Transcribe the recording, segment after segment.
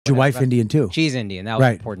Your wife Indian too. She's Indian. That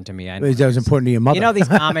was important to me. That was important to your mother. You know these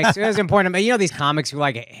comics. It was important to me. You know these comics who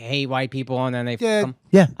like hate white people and then they fuck them?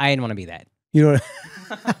 Yeah. I didn't want to be that. You know.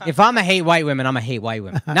 If I'm a hate white women, I'm a hate white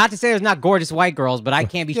women. Not to say there's not gorgeous white girls, but I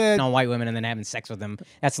can't be shitting on white women and then having sex with them.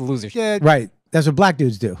 That's a loser shit. Right. That's what black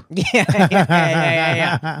dudes do.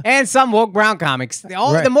 Yeah. And some woke brown comics.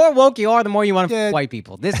 The more woke you are, the more you want to f white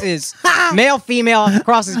people. This is male, female,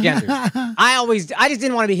 crosses genders. I just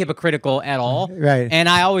didn't want to be hypocritical at all. Right. And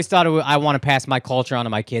I always thought I want to pass my culture on to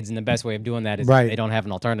my kids, and the best way of doing that is they don't have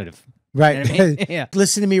an alternative. Right. You know what I mean? Yeah.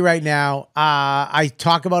 Listen to me right now. I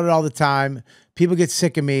talk about it all the time. People get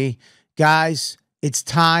sick of me. Guys, it's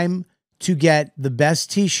time to get the best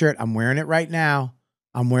t-shirt. I'm wearing it right now.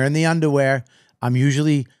 I'm wearing the underwear. I'm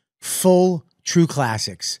usually full True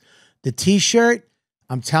Classics. The t-shirt,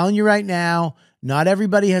 I'm telling you right now, not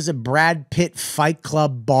everybody has a Brad Pitt Fight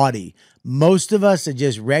Club body. Most of us are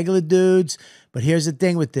just regular dudes. But here's the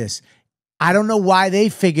thing with this. I don't know why they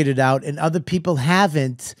figured it out and other people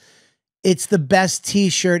haven't. It's the best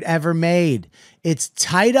t-shirt ever made. It's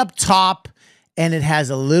tight up top and it has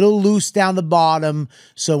a little loose down the bottom.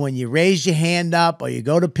 So when you raise your hand up or you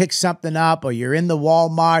go to pick something up or you're in the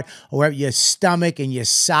Walmart or wherever, your stomach and your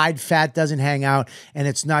side fat doesn't hang out and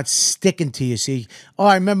it's not sticking to you. See, oh,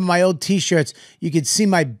 I remember my old t-shirts. You could see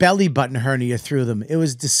my belly button hernia through them. It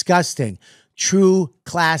was disgusting. True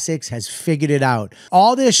Classics has figured it out.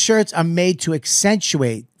 All their shirts are made to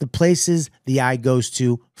accentuate the places the eye goes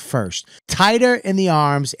to first. Tighter in the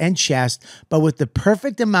arms and chest, but with the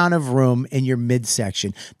perfect amount of room in your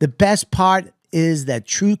midsection. The best part is that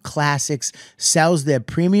True Classics sells their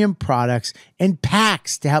premium products in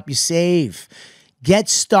packs to help you save. Get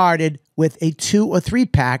started with a 2 or 3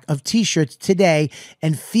 pack of t-shirts today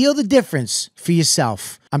and feel the difference for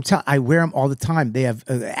yourself. I wear them all the time. They have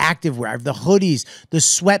activewear, I have the hoodies, the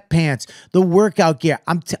sweatpants, the workout gear.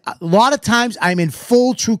 A lot of times I'm in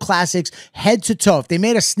full True Classics head to toe. If they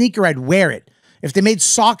made a sneaker, I'd wear it. If they made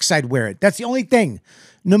socks, I'd wear it. That's the only thing.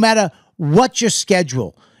 No matter what your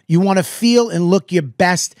schedule, you want to feel and look your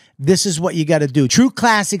best, this is what you got to do. True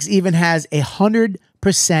Classics even has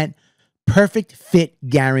 100% perfect fit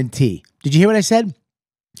guarantee. Did you hear what I said?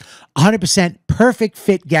 100% perfect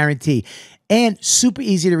fit guarantee and super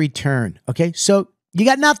easy to return. Okay, so you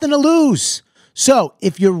got nothing to lose. So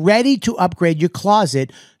if you're ready to upgrade your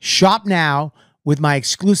closet, shop now with my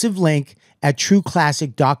exclusive link at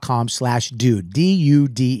trueclassic.com/dude,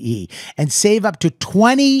 D-U-D-E, and save up to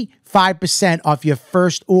 25% off your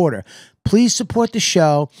first order. Please support the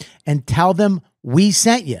show and tell them we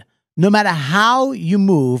sent you. No matter how you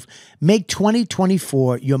move, make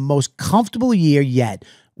 2024 your most comfortable year yet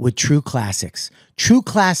with True Classics.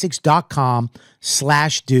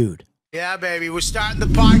 trueclassics.com/dude. Yeah, baby. We're starting the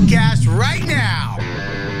podcast right now.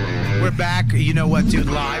 We're back. You know what, dude?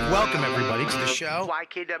 Live. Welcome, everybody, to the show.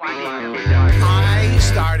 YKWD. I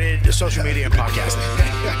started a social media and podcasting.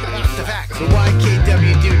 The fact. The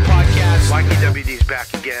YKWD podcast. YKWD's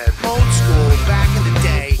back again. Old school, back in the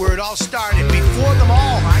day, where it all started, before them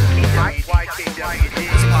all. YKWD.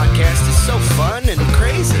 This podcast is so fun and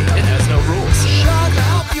crazy. It has no rules. Shut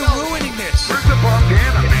up. You're ruining this. Where's the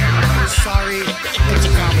bandana, man? I'm sorry. It's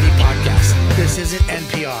a comedy podcast. This isn't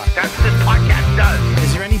NPR. That's what this podcast does.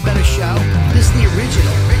 Is there any better show? This is the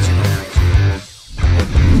original.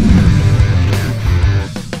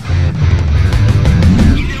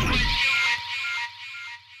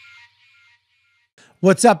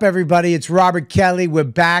 What's up, everybody? It's Robert Kelly. We're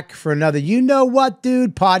back for another You Know What,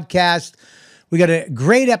 Dude podcast. We got a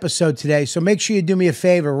great episode today, so make sure you do me a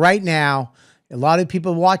favor right now. A lot of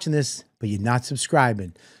people are watching this, but you're not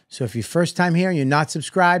subscribing. So if you're first time here and you're not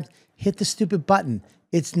subscribed, hit the stupid button.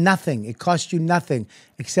 It's nothing. It costs you nothing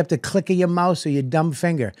except a click of your mouse or your dumb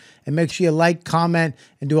finger. And make sure you like, comment,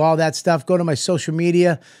 and do all that stuff. Go to my social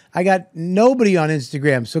media. I got nobody on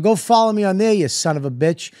Instagram, so go follow me on there, you son of a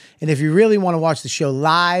bitch. And if you really want to watch the show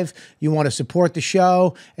live, you want to support the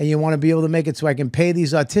show, and you want to be able to make it so I can pay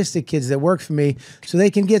these autistic kids that work for me so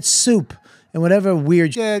they can get soup and whatever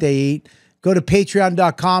weird shit they eat, go to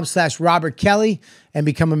patreon.com/Robert Kelly and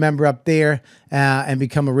become a member up there and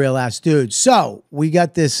become a real ass dude. So we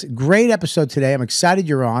got this great episode today. I'm excited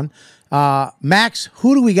you're on. Max,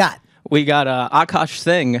 who do we got? We got Akaash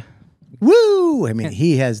Singh. Woo! I mean,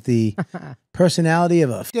 he has the personality of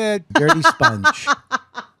a dirty sponge.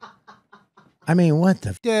 I mean, what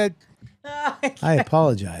the? I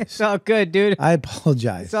apologize. It's all good, dude. I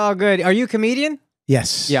apologize. It's all good. Are you a comedian?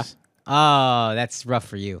 Yes. Yeah. Oh, that's rough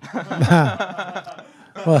for you.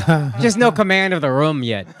 Just no command of the room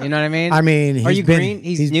yet. You know what I mean? I mean, are you green?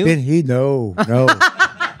 He's new. No.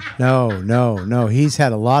 No. He's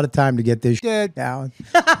had a lot of time to get this shit down,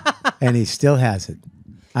 and he still hasn't.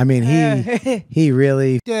 I mean, he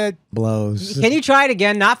really blows. Can you try it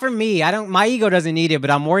again? Not for me. My ego doesn't need it, but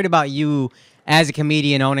I'm worried about you as a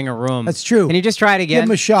comedian owning a room. That's true. Can you just try it again? Give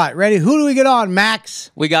him a shot. Ready? Who do we get on,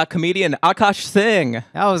 Max? We got comedian Akaash Singh.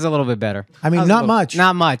 That was a little bit better. I mean, not much.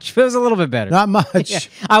 Not much. It was a little bit better. Not much. Yeah.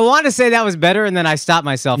 I wanted to say that was better, and then I stopped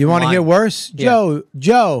myself. You want to hear worse? Yeah.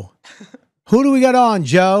 Joe. Who do we got on,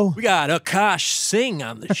 Joe? We got Akaash Singh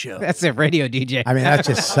on the show. That's a radio DJ. I mean, that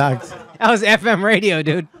just sucked. That was FM radio,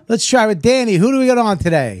 dude. Let's try with Danny. Who do we got on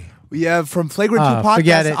today? We have from Flagrant 2 Podcast.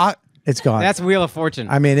 Forget it. It's gone. That's Wheel of Fortune.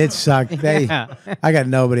 I mean, it sucked. Yeah. I got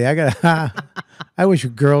nobody. I wish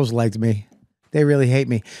girls liked me. They really hate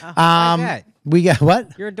me. Why is that? We got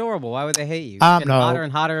what? You're adorable. Why would they hate you? No. Getting hotter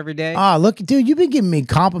and hotter every day. Oh, look, dude, you've been giving me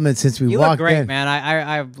compliments since we You walked look great, in. man.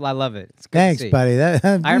 I love it. It's good Thanks, to see. buddy.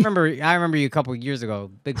 I remember you a couple of years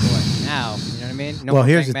ago, big boy. Now, you know what I mean? No Well, more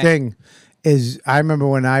here's bang, the bang. thing: is I remember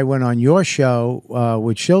when I went on your show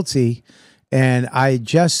with Schultz, and I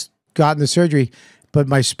just gotten the surgery, but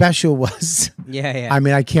my special was. Yeah. I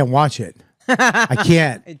mean, I can't watch it. I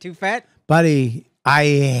can't, Too fat? buddy. I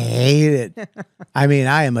hate it. I mean,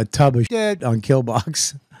 I am a tub of shit on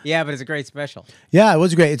Killbox. Yeah, but it's a great special. Yeah, it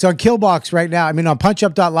was great. It's on Killbox right now. I mean, on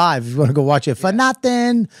punchup.live if you want to go watch it for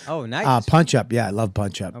nothing. Oh, nice. Punch Up. Yeah, I love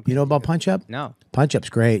Punch Up. You know about Punch Up? No. Punch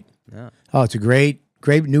Up's great. No. Oh, it's a great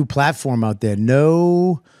new platform out there.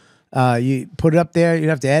 No, you put it up there. You don't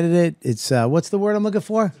have to edit it. It's, what's the word I'm looking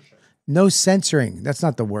for? No censoring. That's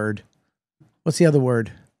not the word. What's the other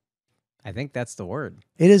word? I think that's the word.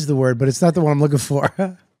 It is the word, but it's not the one I'm looking for.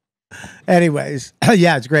 Anyways,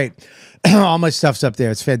 yeah, it's great. All my stuff's up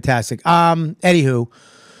there. It's fantastic. Anywho,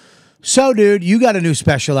 so dude, you got a new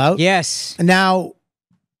special out. Yes. Now,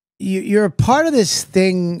 you're a part of this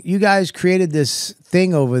thing. You guys created this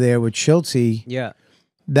thing over there with Schultz Yeah.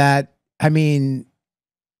 that, I mean,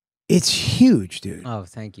 it's huge, dude. Oh,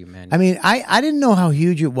 thank you, man. I mean, I didn't know how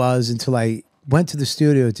huge it was until I went to the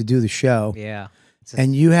studio to do the show. Yeah.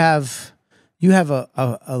 And you have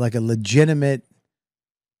a like a legitimate.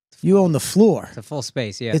 You own the floor. It's a full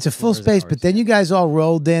space. Yeah. It's a full space, but then you guys all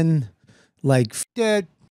rolled in like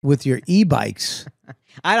with your e-bikes.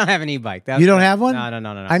 I don't have an e-bike. You don't have one?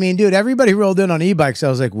 No. I mean, dude, everybody rolled in on e-bikes. I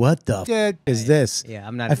was like, what the is this? Yeah,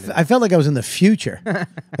 I'm not. I felt like I was in the future.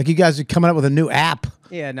 Like you guys are coming up with a new app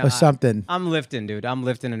or something. I'm lifting, dude. I'm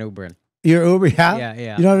lifting and Ubering. You're Uber, yeah?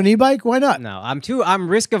 Yeah. You don't have an e-bike? Why not? No, I'm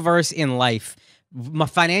risk averse in life.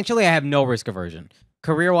 Financially, I have no risk aversion.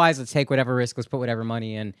 Career-wise, let's take whatever risk. Let's put whatever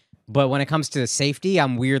money in. But when it comes to safety,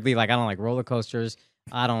 I'm weirdly like, I don't like roller coasters.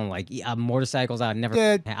 I don't like motorcycles.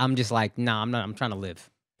 I'm just like, nah, I'm not. I'm trying to live.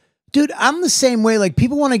 Dude, I'm the same way. Like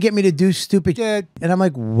people want to get me to do stupid shit, and I'm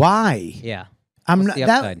like, why? Yeah. I'm What's not the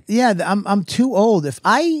that. upside? Yeah, I'm too old. You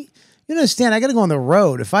understand? I got to go on the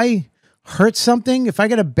road. If I hurt something, if I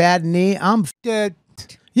get a bad knee, I'm dead.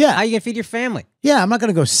 Yeah. How you gonna feed your family? Yeah, I'm not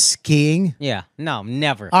gonna go skiing. Yeah. No,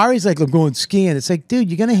 never. Ari's like, I'm going skiing. It's like, dude,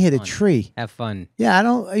 you're gonna hit a tree. Have fun. Yeah, I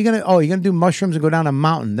don't. You're gonna do mushrooms and go down a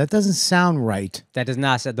mountain. That doesn't sound right. That does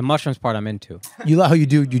not. The mushrooms part I'm into. You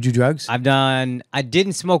do drugs? I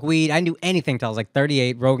didn't smoke weed. I didn't do anything till I was like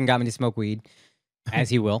 38. Rogan got me to smoke weed, as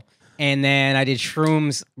he will. And then I did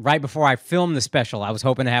shrooms right before I filmed the special. I was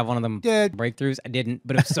hoping to have one of them breakthroughs. I didn't,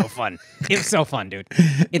 but it was so fun. It was so fun, dude.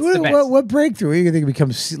 It's the best. What breakthrough? Are you gonna become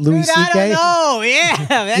Louis C.K.? I don't know. Yeah,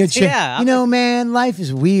 that's You know, man, life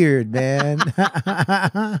is weird, man. No,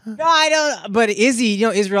 I don't. But Izzy, you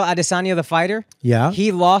know Israel Adesanya, the fighter? Yeah.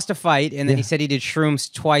 He lost a fight, and then he said he did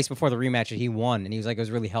shrooms twice before the rematch, and he won. And he was like, it was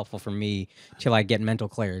really helpful for me to like get mental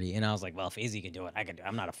clarity. And I was like, well, if Izzy can do it, I can do it.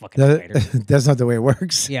 I'm not a fucking fighter. That's not the way it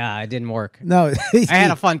works. Yeah, it didn't work. No. I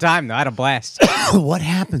had a fun time, though. I had a blast. What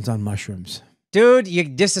happens on mushrooms? Dude, you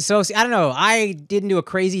disassociate. I don't know. I didn't do a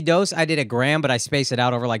crazy dose. I did a gram, but I spaced it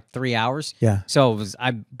out over like 3 hours. Yeah. So it was,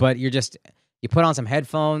 but you put on some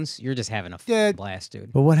headphones. You're just having a blast,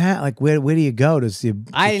 dude. But what happened? Like, where do you go?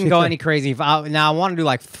 I didn't go any crazy. Now I want to do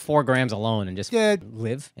like 4 grams alone and just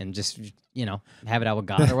live and just, have it out with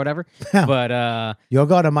God or whatever. But, your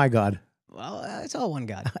God or my God? Well, it's all one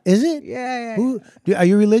God. Is it? Yeah. Are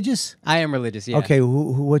you religious? I am religious, yeah. Okay,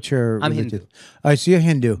 what's your I'm religion? Hindu. All right, so you're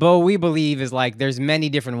Hindu. But what we believe is like there's many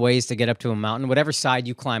different ways to get up to a mountain. Whatever side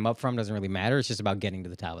you climb up from doesn't really matter. It's just about getting to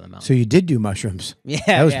the top of the mountain. So you did do mushrooms. Yeah.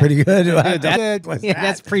 That was pretty good. Dude,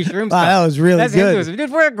 that's pre-shroom stuff. Wow, that was really that's good. Hinduism.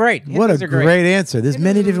 Dude, we're great. What a great answer. There's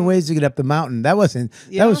many different ways to get up the mountain. That was from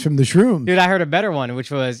the shroom. Dude, I heard a better one, which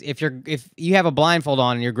was if you have a blindfold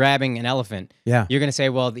on and you're grabbing an elephant, Yeah. you're gonna say,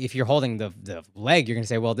 well, if you're holding the leg, you're gonna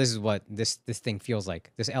say, well, this is what this thing feels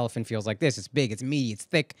like. This elephant feels like this. It's big, it's meaty, it's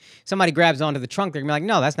thick. Somebody grabs onto the trunk, they're gonna be like,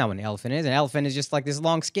 no, that's not what an elephant is. An elephant is just like this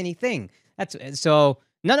long, skinny thing. So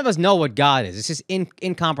none of us know what God is. It's just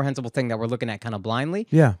incomprehensible thing that we're looking at kind of blindly.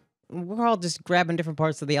 Yeah. We're all just grabbing different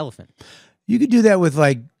parts of the elephant. You could do that with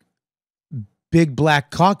like big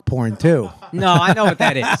black cock porn too. No, I know what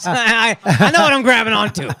that is. I know what I'm grabbing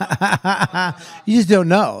onto. You just don't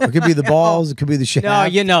know. It could be the balls. It could be the shaft. No,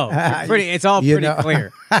 you know. It's all You pretty know.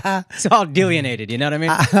 clear. It's all delineated. You know what I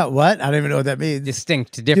mean? What? I don't even know what that means.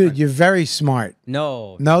 Distinct, different. Dude, you're very smart.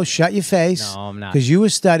 No. No, shut your face. No, I'm not. Because you were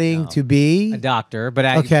studying to be A doctor, but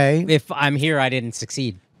Okay. if I'm here, I didn't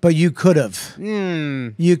succeed. But you could have.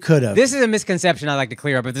 You could have. This is a misconception I'd like to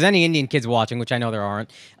clear up. If there's any Indian kids watching, which I know there aren't,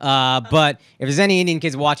 but if there's any Indian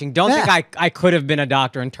kids watching, don't think I could have been a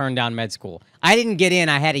doctor and turned down med school. I didn't get in.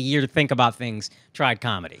 I had a year to think about things, tried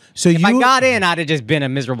comedy. So if I got in, I'd have just been a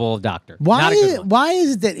miserable doctor. Not a good one. Why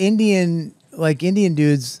is it that Indian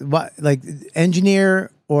dudes, like engineer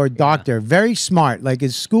or doctor, very smart, like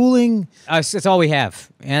is schooling? It's all we have.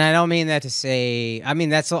 And I don't mean that to say, I mean,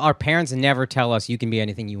 that's our parents never tell us you can be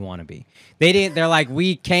anything you want to be. They're like,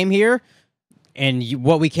 we came here and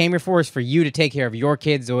what we came here for is for you to take care of your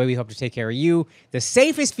kids the way we hope to take care of you. The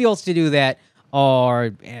safest fields to do that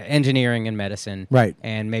are engineering and medicine. Right.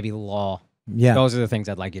 And maybe law. Yeah. Those are the things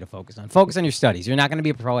I'd like you to focus on. Focus on your studies. You're not going to be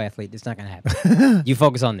a pro athlete. It's not going to happen. You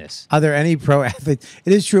focus on this. Are there any pro athletes?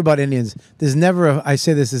 It is true about Indians. There's never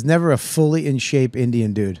there's never a fully in shape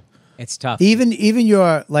Indian dude. It's tough. Even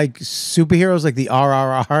your like superheroes, like the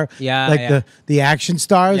RRR, like the action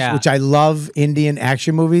stars, which I love Indian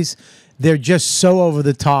action movies. They're just so over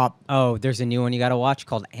the top. Oh, there's a new one you got to watch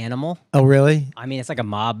called Animal. Oh, really? I mean, it's like a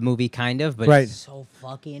mob movie kind of, but Right. it's so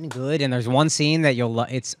fucking good. And there's one scene that you'll love.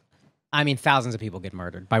 I mean, thousands of people get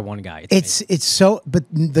murdered by one guy. It's so, but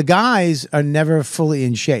the guys are never fully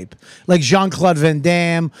in shape. Like Jean-Claude Van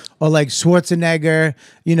Damme or like Schwarzenegger,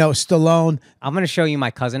 Stallone. I'm going to show you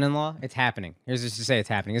my cousin-in-law. It's happening. Here's just to say it's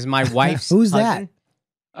happening. This is my wife's Who's cousin.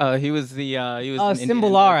 He was the he was an Indian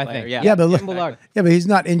Simbalar, I player, think. Yeah. Yeah, but look, Simbalar. yeah, but he's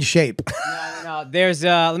not in shape. No, there's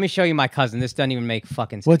let me show you my cousin. This doesn't even make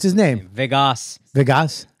fucking sense. What's his name? Vegas.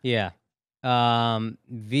 Vegas? Yeah.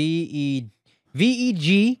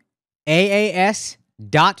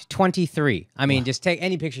 VEGAS.23. I mean, just take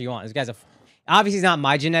any picture you want. This guy's obviously it's not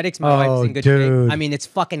my genetics. My wife's in good dude. shape. I mean, it's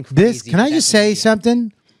fucking crazy. Can I just say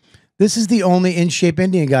something? This is the only in shape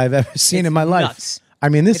Indian guy I've ever seen in my life. Nuts. I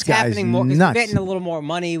mean, this It's guy's happening more. It's nuts. getting a little more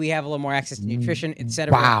money. We have a little more access to nutrition,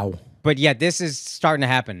 etc. Wow. But yeah, this is starting to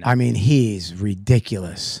happen now. I mean, he's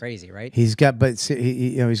ridiculous. Crazy, right? He's got,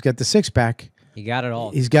 he's got the six pack. You got it all.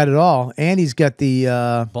 He's got it all, and he's got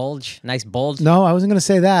the Bulge, nice bulge. No, I wasn't going to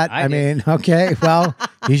say that. I mean, okay, well,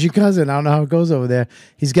 he's your cousin. I don't know how it goes over there.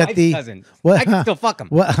 He's got My cousin. What? I can still fuck him.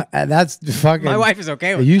 What? That's fucking. My wife is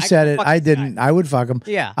okay with it. You I said can it. fuck I this didn't. guy. I would fuck him.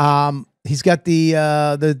 Yeah. He's got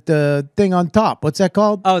the thing on top. What's that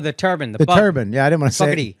called? Oh, the turban. The turban. Yeah, I didn't want to say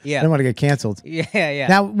Buckety, it. yeah. I didn't want to get canceled. Yeah.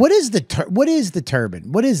 Now, what is the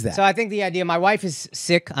turban? What is that? So I think the idea. My wife is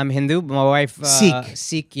Sikh. I'm Hindu. But my wife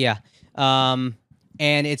Sikh. Yeah. And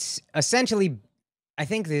it's essentially, I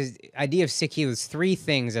think the idea of Sikhi was three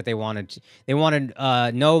things that they wanted. They wanted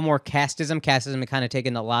no more casteism. Casteism had kind of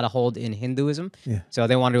taken a lot of hold in Hinduism. Yeah. So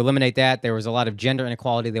they wanted to eliminate that. There was a lot of gender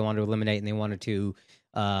inequality they wanted to eliminate, and they wanted to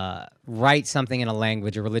write something in a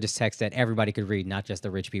language, a religious text that everybody could read, not just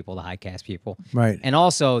the rich people, the high caste people. Right. And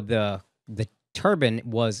also the turban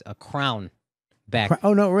was a crown back.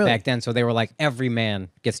 Oh no, really? Back then, so they were like, every man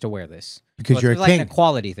gets to wear this Because so you're it's a like king. an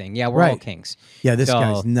equality thing. Yeah, we're all kings. Yeah, this So-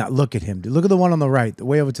 guy's not. Look at him, dude. Look at the one on the right, the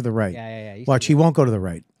way over to the right. Yeah. You Watch, see he won't go to the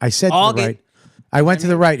right. I said I'll to the get- right. I went to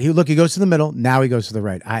the right. He goes to the middle. Now he goes to the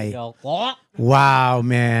right. that? Go, "Wah." Wow,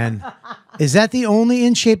 man. Is that the only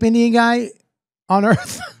in shape Indian guy on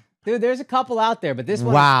earth? Dude, there's a couple out there, but this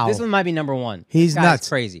one, Wow. this one might be number one. He's This guy's nuts.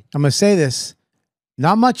 crazy. I'm gonna say this.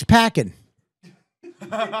 Not much packing.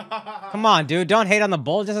 Come on, dude, don't hate on the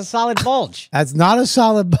bulge. That's a solid bulge. That's not a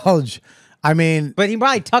solid bulge. I mean, But he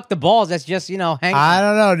probably tucked the balls. That's just hang. I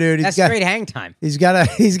don't know, dude. That's straight hang time. He's got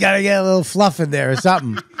to get a little fluff in there or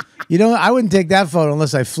something. I wouldn't take that photo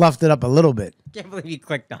unless I fluffed it up a little bit. Can't believe you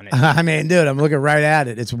clicked on it. I mean, dude, I'm looking right at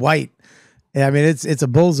it. It's white. Yeah, I mean, it's a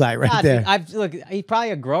bullseye right God, there. dude, look. He's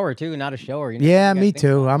probably a grower too, not a shower. Yeah, You gotta me think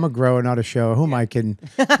too. about I'm a grower, not a shower. Who am I kidding?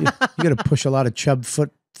 You got to push a lot of chub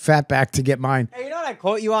foot fat back to get mine. it. Hey, you know what I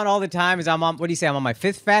quote you on all the time is I'm on. What do you say? I'm on my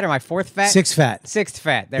fifth fat or my fourth fat? Six fat. Sixth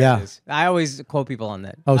fat. There Yeah. it is. I always quote people on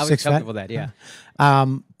that. Oh, I always six tell fat? people that. Yeah.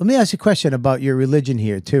 Let me ask you a question about your religion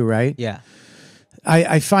here too, right? Yeah.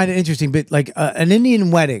 I find it interesting, but like an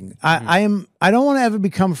Indian wedding, I don't want to ever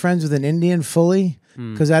become friends with an Indian fully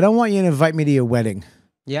because I don't want you to invite me to your wedding.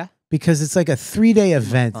 Yeah, because it's like a 3-day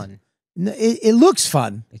event. Fun. It looks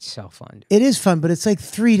fun. It's so fun. It is fun, but it's like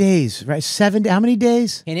 3 days, right? 7. How many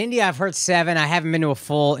days? In India, I've heard 7. I haven't been to a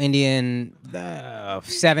full Indian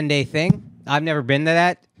 7-day thing. I've never been to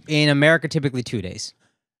that. In America, typically 2 days.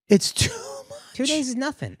 It's too much. 2 days is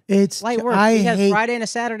nothing. It's light work. I we have hate, Friday and a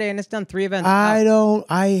Saturday, and it's done 3 events.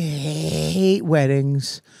 I hate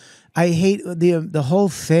weddings. I hate the whole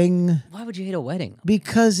thing. Why would you hate a wedding?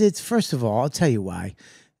 Because it's, first of all, I'll tell you why.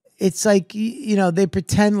 It's like, you know, they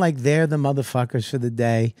pretend like they're the motherfuckers for the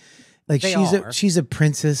day. Like she's a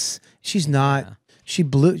princess. She's not.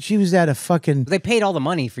 Yeah. She was at a fucking. They paid all the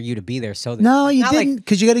money for you to be there, so no, you didn't,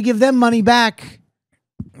 because you got to give them money back.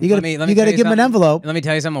 You got to give them an envelope. Let me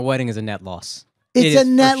tell you something. A wedding is a net loss. It's a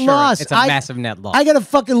net loss. It's a massive net loss. I got to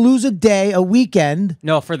fucking lose a day, a weekend.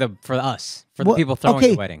 No, for us, for the people throwing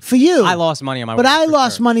the wedding. For you, I lost money on my. But wedding I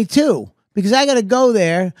lost money too because I got to go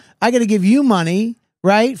there. I got to give you money.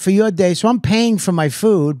 Right, for your day. So I'm paying for my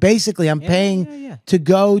food. Basically, I'm paying to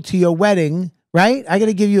go to your wedding, right? I got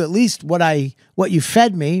to give you at least what you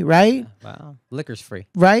fed me, right? Wow. Liquor's free.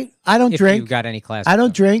 Right? I don't drink. If you got any class. I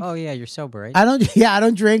don't drink. Oh yeah, you're sober, right? I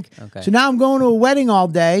don't drink. Okay. So now I'm going to a wedding all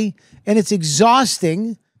day and it's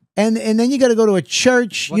exhausting. And then you got to go to a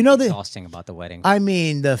church. What's you know exhausting about the wedding? I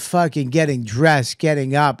mean, the fucking getting dressed,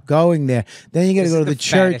 getting up, going there. Then you got to go to the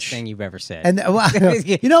church. Fattest thing you've ever said. And well,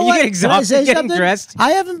 you know what? You get exhausted getting dressed.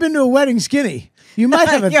 I haven't been to a wedding skinny. You might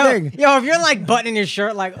have a thing. Yo, if you're like buttoning your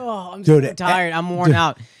shirt, like, oh, I'm so tired, I'm worn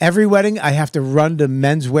out. Every wedding, I have to run to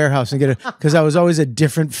Men's Warehouse and get it because I was always a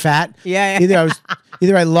different fat. Yeah.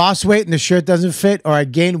 Either I lost weight and the shirt doesn't fit, or I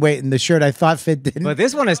gained weight and the shirt I thought fit didn't. But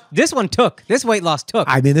this weight loss took.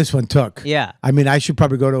 I mean, this one took. Yeah. I mean, I should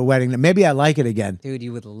probably go to a wedding. Maybe I like it again. Dude,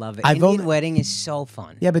 you would love it. Indian wedding is so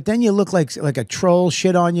fun. Yeah, but then you look like a troll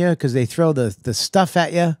shit on you because they throw the stuff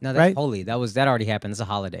at you. No, that's right? holy. That already happened. It's a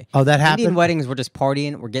holiday. Oh, that happened? Indian weddings, we're just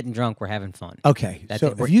partying, we're getting drunk, we're having fun. Okay.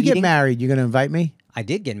 So if you get married, you're going to invite me? I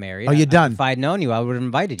did get married. Oh, you're done. If I'd known you, I would have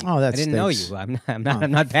invited you. Oh, that I didn't know you. I'm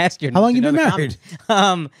not past you. How long you been married?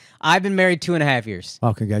 I've been married 2.5 years.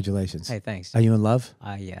 Oh, congratulations. Hey, thanks. Are you in love?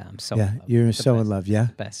 Yeah, I'm so. Yeah, in love. you're so in love. Yeah,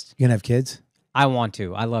 best. You gonna have kids? I want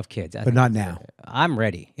to. I love kids. But not now. I'm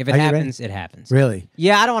ready. If it happens, it happens. Really?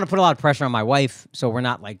 Yeah, I don't want to put a lot of pressure on my wife, so we're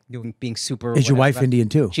not like being super. Is your wife Indian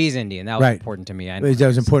too? She's Indian. That was important to me. That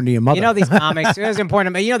was important to your mother. You know these comics. It was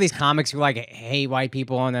important to me. You know these comics who like hate white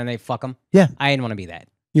people and then they fuck them. Yeah. I didn't want to be that.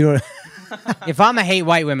 You know. If I'm a hate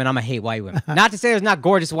white women, I'm a hate white women. Not to say there's not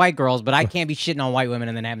gorgeous white girls, but I can't be shitting on white women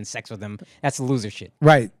and then having sex with them. That's loser shit.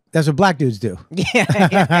 Right. That's what black dudes do.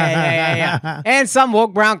 Yeah. And some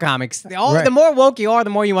woke brown comics. The more woke you are, the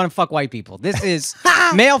more you want to fuck white people. This is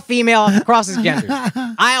male, female, crosses genders.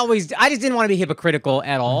 I just didn't want to be hypocritical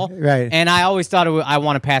at all. Right. And I always thought I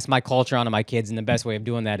want to pass my culture on to my kids, and the best way of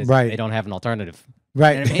doing that is if they don't have an alternative.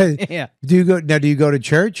 Right. You know what I mean? Yeah. Do you go to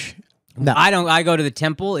church? No. I don't. I go to the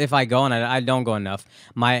temple if I go, and I don't go enough.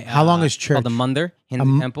 How long is church? Called the Mandir,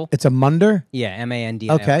 Hindu temple. It's a Mandir? Yeah, Mandir.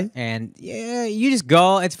 Okay. And yeah, you just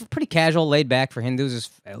go. It's pretty casual, laid back for Hindus,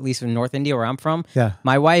 at least in North India where I'm from. Yeah.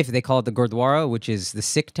 My wife, they call it the Gurdwara, which is the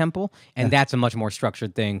Sikh temple, and that's a much more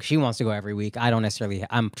structured thing. She wants to go every week. I don't necessarily.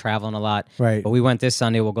 I'm traveling a lot. Right. But we went this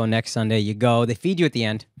Sunday. We'll go next Sunday. You go. They feed you at the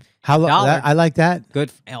end. How long? I like that.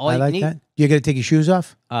 Good. I like that. You're gonna take your shoes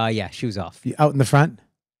off? Yeah, shoes off. Out in the front?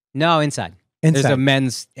 No, inside. Inside. There's a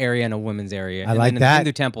men's area and a women's area. I like in that. The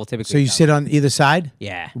Hindu temple typically. So you sit on either side?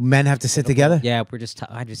 Yeah. Men have to sit together? Yeah,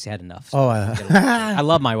 I just had enough. So Oh, I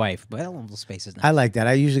love my wife, but I don't love the spaces now. I like that.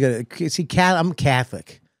 I usually go. See, I'm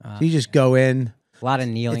Catholic. So you just go in. A lot of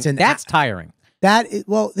kneeling. That's tiring.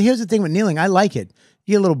 Well, here's the thing with kneeling. I like it.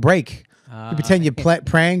 You get a little break. You pretend you're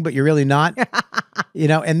praying, but you're really not. You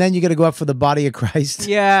know, and then you got to go up for the body of Christ.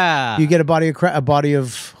 Yeah. You get a body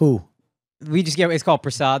of who? We just get. It's called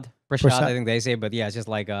prasad. Prasad, I think they say, but yeah, it's just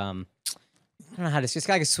like I don't know how to. It's just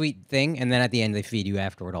like a sweet thing, and then at the end they feed you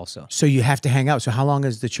afterward also. So you have to hang out. So how long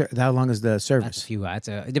is the service? That's a few.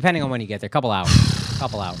 Depending on when you get there, couple hours.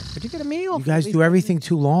 But you get a meal. You guys do everything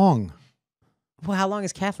too long. Well, how long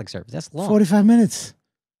is Catholic service? That's long. 45 minutes.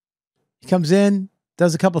 He comes in,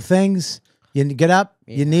 does a couple things. You get up,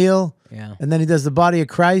 you kneel, and then he does the body of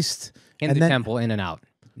Christ. In the temple, in and out.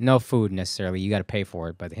 No food necessarily. You got to pay for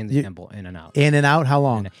it, but the Hindu temple, in and out. In and out. How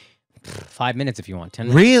long? 5 minutes if you want. 10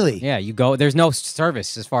 minutes. Really? Yeah, you go. There's no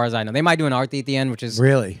service as far as I know. They might do an arti at the end, which is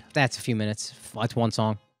that's a few minutes. That's one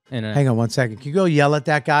song. Hang on 1 second. Can you go yell at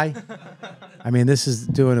that guy? I mean, this is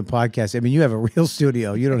doing a podcast. I mean, you have a real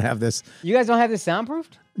studio. You don't have this. You guys don't have this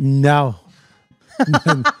soundproofed? No.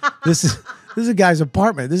 This is a guy's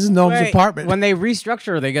apartment. This is Noam's apartment. When they restructure,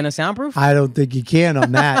 are they going to soundproof? I don't think you can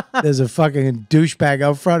on that. There's a fucking douchebag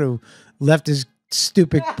out front who left his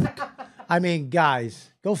stupid. I mean, guys,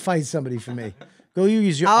 go fight somebody for me. Go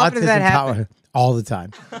use your autism power all the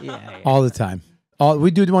time. Yeah. All the time.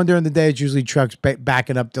 We do one during the day. It's usually trucks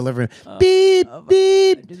backing up, delivering. Beep,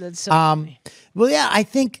 beep. Dude, that's so funny. Well, yeah, I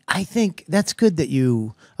think that's good that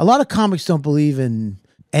a lot of comics don't believe in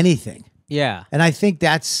anything. Yeah. And I think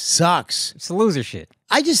that sucks. It's loser shit.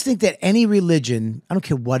 I just think that any religion, I don't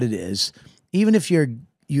care what it is, even if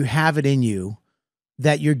you have it in you,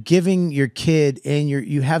 that you're giving your kid and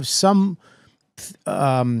you have some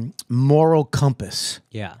moral compass.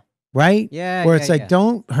 Yeah. Right? Yeah. Where it's like,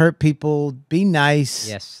 don't hurt people, be nice.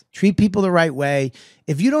 Yes. Treat people the right way.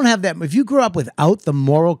 If you don't have that, if you grew up without the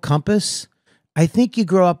moral compass, I think you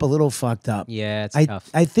grow up a little fucked up. Yeah, it's tough.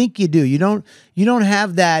 I think you do. You don't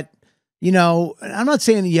have that, I'm not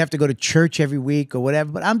saying that you have to go to church every week or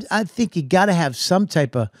whatever, but I think you got to have some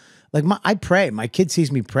type of, like I pray. My kid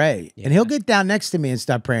sees me pray and he'll get down next to me and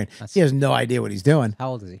start praying. He has no idea what he's doing.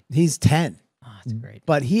 How old is he? He's 10. Oh, that's great.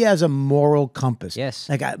 But he has a moral compass. Yes.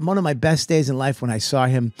 Like one of my best days in life when I saw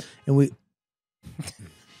him and we.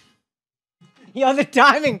 Yo, the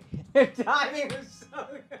timing was so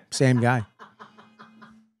good. Same guy.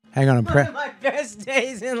 Hang on, I'm praying. One of my best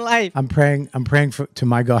days in life. I'm praying to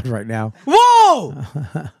my God right now. Whoa!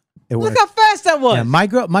 It Look works. how fast that was. Yeah, my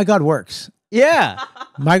God works. Yeah.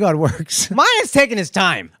 My God works. Mine is taking his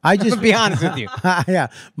time. I just to be honest with you. Yeah,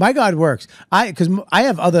 my God works. Because I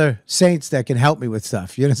have other saints that can help me with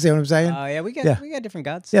stuff. You understand what I'm saying? Oh yeah, we got different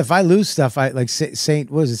gods. Yeah, if I lose stuff, I like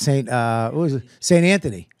Saint. What was it? Saint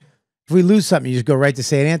Anthony. If we lose something, you just go right to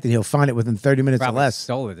Saint Anthony. He'll find it within 30 minutes Probably or less.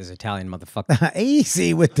 stole it, this Italian motherfucker.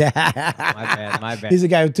 Easy with that. My bad. He's the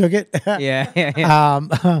guy who took it. Yeah.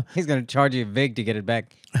 He's gonna charge you a vig to get it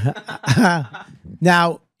back.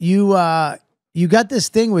 Now you got this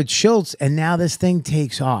thing with Schulz, and now this thing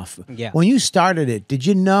takes off. Yeah. When you started it, did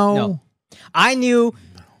you know? No. I knew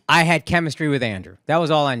I had chemistry with Andrew. That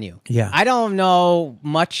was all I knew. Yeah. I don't know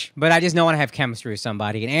much, but I just know when I have chemistry with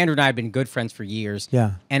somebody. And Andrew and I have been good friends for years.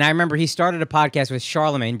 Yeah. And I remember he started a podcast with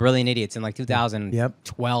Charlemagne, Brilliant Idiots, in like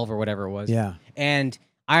 2012 or whatever it was. Yeah. And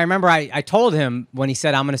I remember I told him when he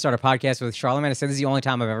said, I'm going to start a podcast with Charlemagne, I said, this is the only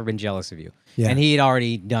time I've ever been jealous of you. Yeah. And he had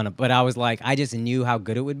already done it. But I was like, I just knew how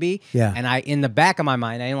good it would be. Yeah. And in the back of my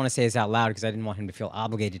mind, I didn't want to say this out loud because I didn't want him to feel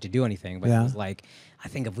obligated to do anything. But it was like, I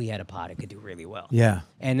think if we had a pod, it could do really well. Yeah.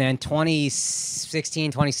 And then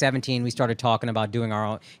 2016, 2017, we started talking about doing our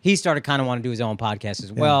own. He started kind of wanting to do his own podcast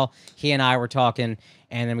as well. He and I were talking,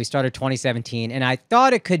 and then we started 2017. And I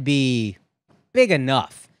thought it could be big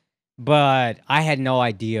enough, but I had no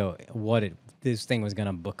idea what this thing was going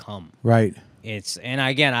to become. Right. And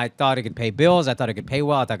again, I thought it could pay bills. I thought it could pay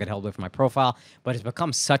well. I thought it could help with my profile. But it's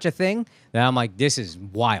become such a thing that I'm like, this is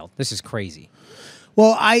wild. This is crazy.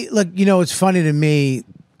 Well, it's funny to me.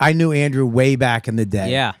 I knew Andrew way back in the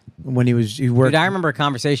day. Yeah. When he worked. Dude, I remember a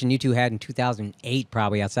conversation you two had in 2008,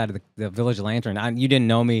 probably outside of the Village Lantern. You didn't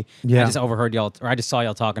know me. Yeah. I just overheard y'all, or I just saw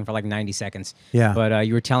y'all talking for like 90 seconds. Yeah. But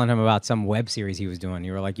you were telling him about some web series he was doing.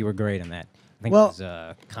 You were like, you were great in that. I think it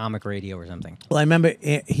was Comic Radio or something. Well, I remember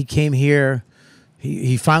he came here.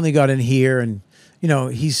 He finally got in here, and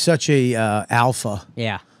he's such a alpha.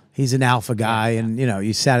 Yeah. He's an alpha guy, and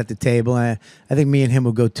you sat at the table, and I think me and him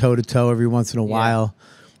would go toe to toe every once in a while,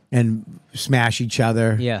 and smash each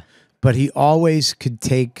other. Yeah. But he always could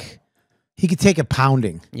take a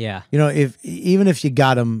pounding. Yeah. Even if you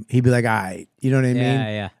got him, he'd be like, all right. You know what I mean?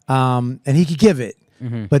 Yeah, yeah. And he could give it.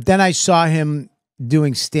 Mm-hmm. But then I saw him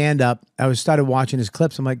doing stand up. I started watching his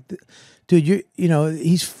clips. I'm like, dude,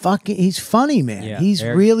 he's funny, man. Yeah, He's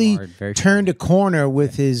very really smart, very turned a corner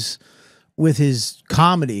with his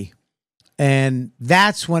comedy. And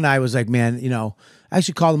that's when I was like, man, I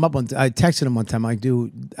actually called him up I texted him one time. I'm like,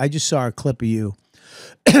 dude, I just saw a clip of you.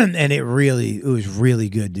 And it was really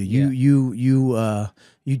good, dude. Yeah.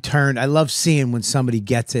 You turned. I love seeing when somebody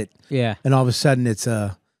gets it. Yeah. And all of a sudden it's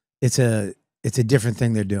a different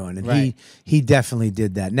thing they're doing. And Right. he definitely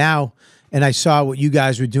did that. Now, and I saw what you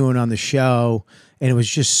guys were doing on the show, and it was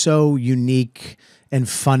just so unique and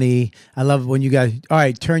funny. I love when you guys, all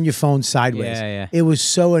right, turn your phone sideways. Yeah, yeah. It was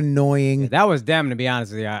so annoying. That was them, to be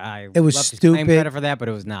honest with you. I It was love to claim stupid. credit for that, but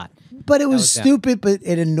it was not. But it was them. stupid, but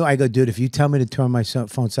it annoyed. I go, dude, if you tell me to turn my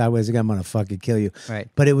phone sideways again, I'm going to fucking kill you. Right.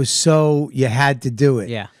 But it was you had to do it.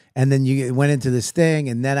 Yeah. And then you went into this thing,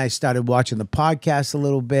 and then I started watching the podcast a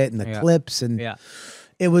little bit and the clips, and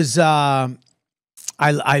it was, I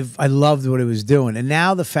loved what it was doing. And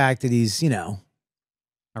now the fact that he's,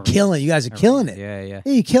 killing. You guys are killing it. Yeah.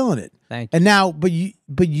 You're killing it. Thank you. And now, but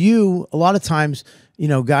you, a lot of times,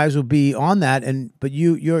 guys will be on that, but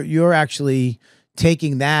you're actually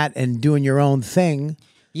taking that and doing your own thing.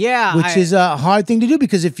 Yeah, which is a hard thing to do,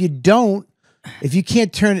 because if you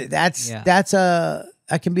can't turn it,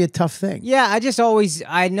 that can be a tough thing. Yeah,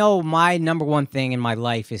 I know my number one thing in my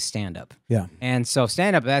life is stand-up. Yeah. And so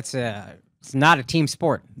stand-up, it's not a team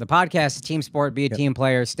sport. The podcast is a team sport, be a team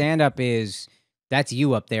player. Stand-up that's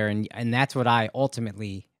you up there, and that's what I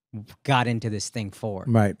ultimately got into this thing for.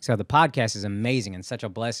 Right. So the podcast is amazing and such a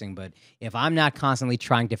blessing, but if I'm not constantly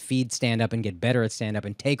trying to feed stand-up and get better at stand-up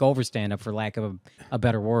and take over stand-up, for lack of a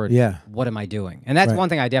better word, what am I doing? And that's one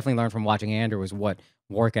thing I definitely learned from watching Andrew, was what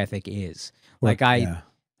work ethic is.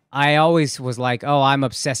 I always was like, oh, I'm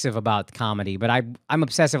obsessive about comedy, but I'm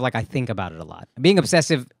obsessive I think about it a lot. Being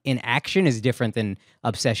obsessive in action is different than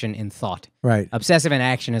obsession in thought. Right. Obsessive in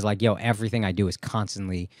action is like, yo, everything I do is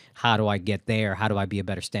constantly, how do I get there? How do I be a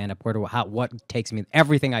better stand-up? What takes me?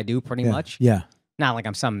 Everything I do, pretty much. Yeah. Not like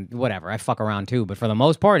I'm whatever. I fuck around too, but for the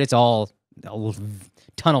most part, it's all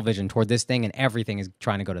tunnel vision toward this thing, and everything is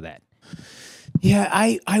trying to go to that. Yeah,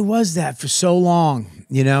 I was that for so long,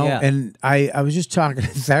 and I was just talking to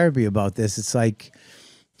therapy about this. It's like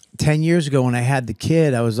 10 years ago when I had the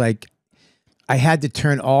kid, I was like, I had to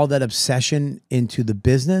turn all that obsession into the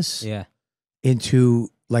business. Yeah. Into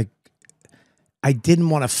I didn't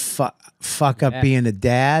want to fuck up being a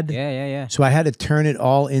dad. Yeah. So I had to turn it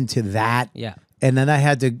all into that. Yeah. And then I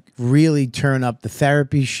had to really turn up the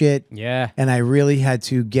therapy shit. Yeah. And I really had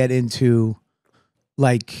to get into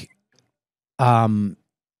my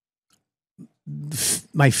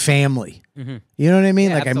family. Mm-hmm. You know what I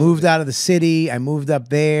mean? Yeah, I moved out of the city, I moved up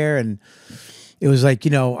there, and it was I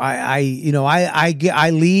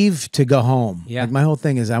leave to go home. Yeah. My whole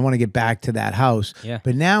thing is I want to get back to that house. Yeah.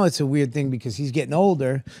 But now it's a weird thing because he's getting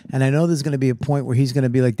older, and I know there's going to be a point where he's going to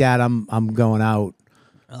be like, Dad, I'm going out.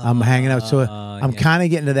 I'm hanging out. So I'm kind of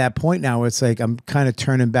getting to that point now where it's I'm kind of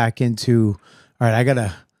turning back into, all right, I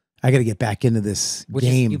gotta get back into this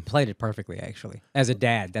game. You played it perfectly, actually. As a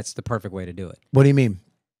dad, that's the perfect way to do it. What do you mean?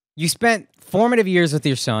 You spent formative years with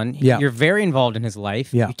your son. Yeah. You're very involved in his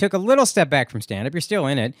life. Yeah. You took a little step back from stand-up. You're still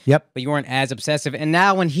in it. Yep. But you weren't as obsessive. And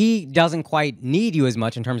now when he doesn't quite need you as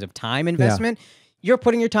much in terms of time investment, you're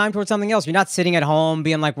putting your time towards something else. You're not sitting at home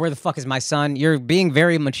being like, where the fuck is my son? You're being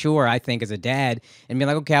very mature, I think, as a dad, and being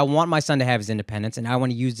like, okay, I want my son to have his independence, and I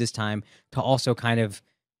want to use this time to also kind of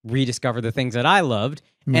rediscover the things that I loved.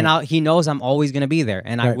 And he knows I'm always going to be there,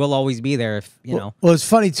 and I will always be there if, know. Well, it's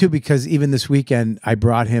funny, too, because even this weekend, I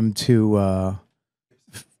brought him to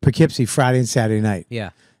Poughkeepsie Friday and Saturday night.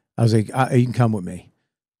 Yeah. I was like, you can come with me.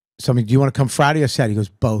 So, do you want to come Friday or Saturday? He goes,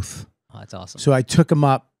 both. Oh, that's awesome. So I took him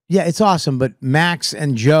up. Yeah, it's awesome, but Max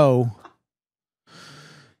and Joe,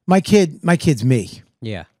 my kid's me.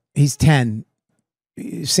 Yeah. He's 10.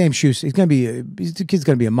 Same shoes. The kid's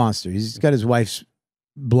going to be a monster. He's got his wife's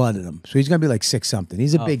blood in him. So he's going to be 6-something.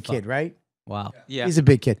 He's a big kid, right? Wow. Yeah. He's a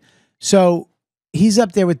big kid. So he's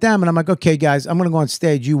up there with them, and I'm like, okay, guys, I'm going to go on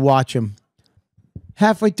stage. You watch him.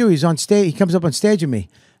 Halfway through, he's on stage. He comes up on stage with me.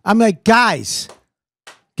 I'm like, guys,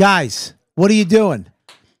 what are you doing?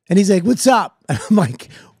 And he's like, what's up? And I'm like,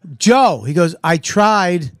 Joe. He goes, I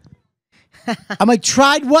tried. I'm like,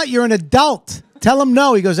 tried what? You're an adult. Tell him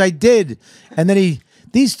no. He goes, I did. And then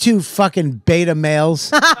these two fucking beta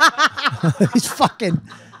males. He's fucking.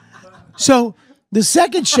 So the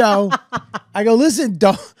second show, I go, listen,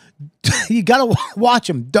 you gotta watch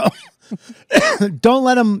him. Don't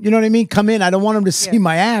let him, you know what I mean, come in. I don't want him to see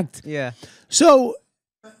my act. Yeah. So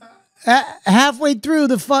halfway through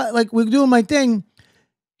we're doing my thing,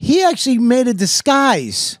 he actually made a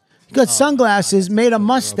disguise. He got sunglasses, made a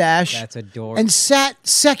mustache, That's adorable. and sat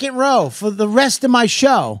second row for the rest of my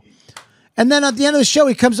show. And then at the end of the show,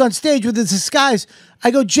 he comes on stage with his disguise. I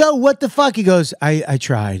go, Joe, what the fuck? He goes, I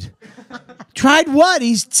tried. Tried what?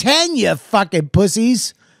 He's 10, you fucking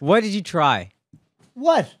pussies. What did you try?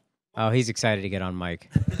 What? Oh, he's excited to get on mic.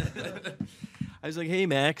 I was like, "Hey,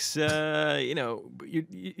 Max, you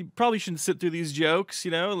probably shouldn't sit through these jokes.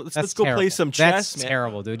 Let's go play some chess." That's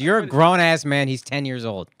terrible, dude. You're a grown ass man. He's 10 years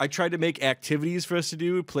old. I tried to make activities for us to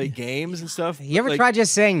do, play games and stuff. You ever tried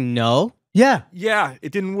just saying no? Yeah. Yeah,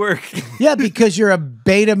 it didn't work. Yeah, because you're a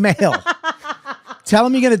beta male. Tell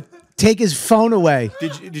him you're going to take his phone away.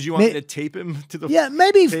 Did you want me to tape him to the? Yeah,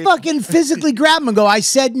 maybe fucking physically grab him and go, I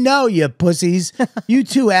said no, you pussies. You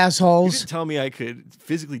two You assholes. didn't tell me I could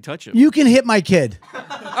physically touch him. You can hit my kid.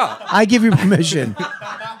 I give you permission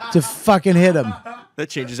to fucking hit him. That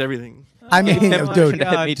changes everything. I mean, dude,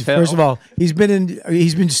 God. first of all, he's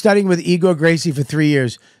been studying with Igor Gracie for 3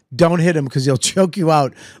 years. don't hit him because he'll choke you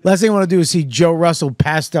out. Last thing I want to do is see Joe Russell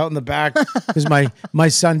passed out in the back because my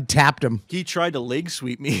son tapped him. He tried to leg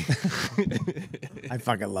sweep me. I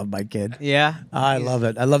fucking love my kid. Yeah. I love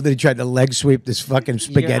it. I love that he tried to leg sweep this fucking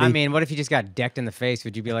spaghetti. I mean, what if you just got decked in the face?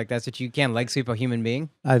 Would you be like, that's what you can't leg sweep a human being?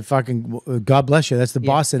 I fucking, God bless you. That's the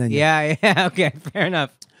Boston in you. Yeah, okay, fair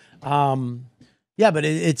enough. Yeah, but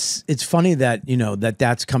it's funny that,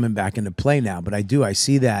 that's coming back into play now. But I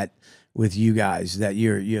see that with you guys, that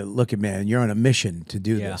you're look at, man, you're on a mission to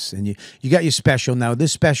do this, and you got your special now.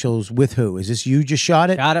 This special's with who? Is this you just shot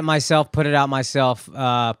it? Shot it myself, put it out myself.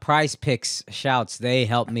 Prize Picks Shouts, they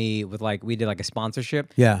helped me with we did a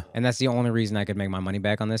sponsorship. Yeah, and that's the only reason I could make my money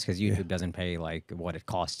back on this because YouTube doesn't pay what it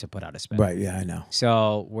costs to put out a special. Right. Yeah, I know.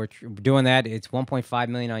 So we're doing that. It's 1.5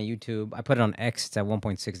 million on YouTube. I put it on X. It's at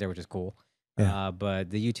 1.6 there, which is cool. Yeah.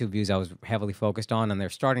 But the YouTube views I was heavily focused on, and they're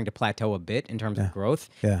starting to plateau a bit in terms of growth.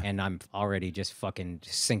 Yeah. And I'm already just fucking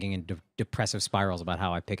sinking in depressive spirals about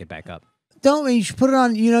how I pick it back up. You should put it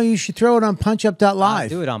on, you should throw it on punchup.live.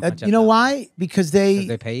 Do it on punchup. You know why? Because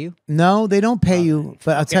they pay you? No, they don't pay you.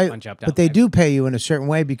 But I'll tell you, but they do pay you in a certain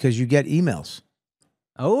way because you get emails.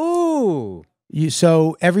 Oh.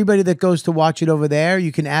 So everybody that goes to watch it over there,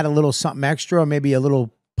 you can add a little something extra or maybe a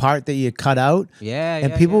little part that you cut out.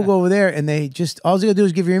 And people go over there and they just, all they gotta do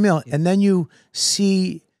is give your email and then you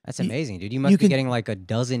see. That's amazing, dude. You must be getting a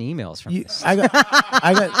dozen emails from this. I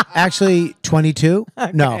got actually 22.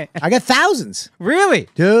 Okay. No, I got thousands. Really?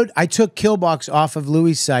 Dude, I took Killbox off of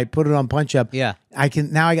Louis' site, put it on PunchUp. Yeah. I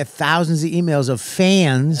got thousands of emails of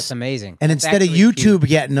fans. That's amazing. And instead of YouTube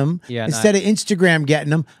getting them, instead of Instagram getting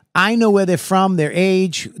them, I know where they're from, their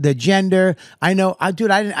age, their gender. I know,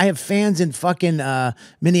 dude, I have fans in fucking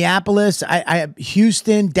Minneapolis. I have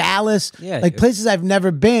Houston, Dallas, places I've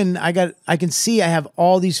never been. I can see I have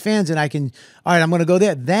all these fans, and I can. All right, I'm gonna go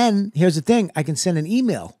there. Then here's the thing: I can send an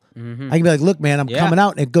email. I can be like, look, man, I'm coming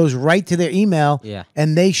out, and it goes right to their email,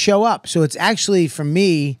 and they show up. So it's actually for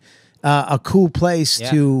me a cool place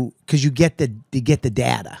to because you get the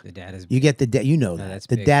data. The data's you get the data. You know that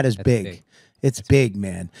the data's big. It's big,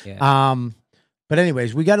 man. Yeah. But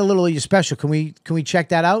anyways, we got a little of your special. Can we check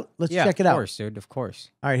that out? Let's check it out. Of course, dude. Of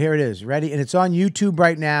course. All right, here it is. Ready? And it's on YouTube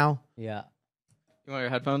right now. Yeah. You want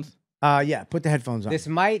your headphones? Yeah. Put the headphones on.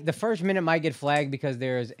 The first minute might get flagged because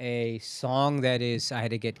there's a song that I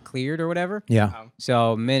had to get cleared or whatever. Yeah.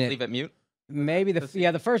 So leave it mute. Maybe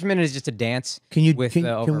the first minute is just a dance. Can you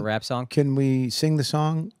over a rap song? Can we sing the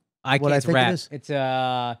song? I think rap. It is? It's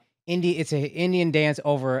it's an Indian dance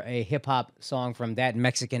over a hip hop song from that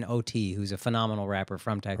Mexican OT, who's a phenomenal rapper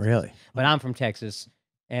from Texas. Really? But I'm from Texas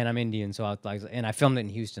and I'm Indian, so I filmed it in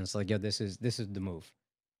Houston. So yo, this is the move.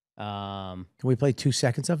 Can we play 2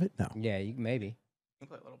 seconds of it? No. Yeah, maybe.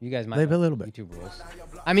 You guys might play a little bit. YouTube rules.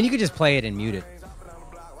 I mean, you could just play it and mute it.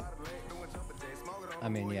 I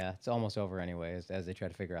mean, yeah, it's almost over anyway as they try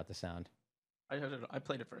to figure out the sound. I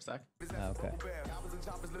played it for a sec. Okay.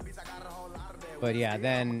 But yeah,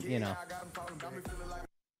 then,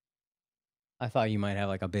 I thought you might have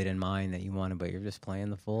a bit in mind that you wanted, but you're just playing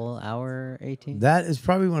the full hour 18? That is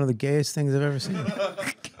probably one of the gayest things I've ever seen.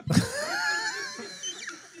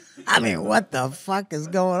 I mean, what the fuck is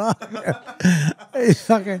going on?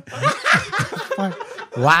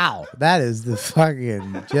 Wow, that is the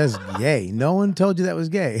fucking just gay. No one told you that was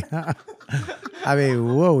gay. I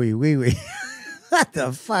mean, whoa, wee. What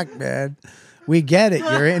the fuck, man? We get it.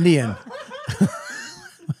 You're Indian. What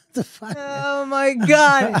the fuck? Oh my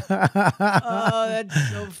god! Oh, that's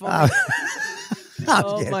so funny.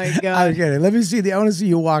 Oh my god! I'm kidding. Let me see I want to see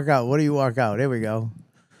you walk out. What do you walk out? Here we go.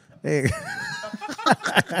 There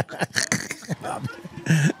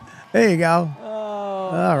you go. Oh.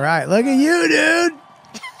 All right. Look at you, dude.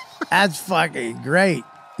 That's fucking great.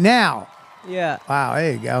 Now. Yeah. Wow.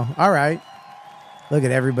 There you go. All right. Look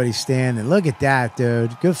at everybody standing. Look at that,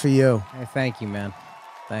 dude. Good for you. Hey, thank you, man.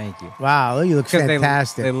 Thank you. Wow. You look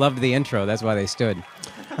fantastic. They loved the intro. That's why they stood.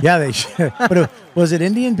 Yeah, they should. But was it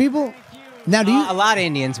Indian people? Now, do you? A lot of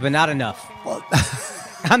Indians, but not enough. Well,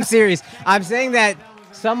 I'm serious. I'm saying that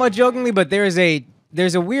somewhat jokingly, but there's a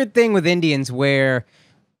weird thing with Indians where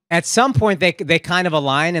at some point they kind of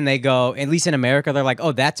align and they go, at least in America, they're like,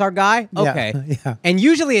 oh, that's our guy? Okay. Yeah. And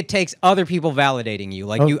usually it takes other people validating you.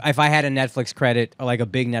 Like if I had a Netflix credit or a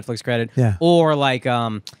big Netflix credit, or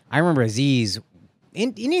I remember Aziz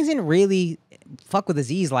Indians didn't really fuck with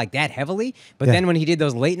Aziz like that heavily. But then when he did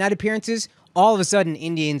those late night appearances, all of a sudden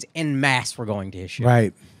Indians en masse were going to his show.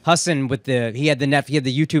 Right. Hassan with he had the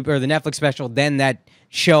YouTube or the Netflix special, then that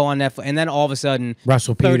show on Netflix, and then all of a sudden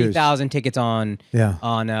Russell Peters. 30,000 tickets on. Yeah.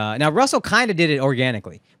 Now Russell kind of did it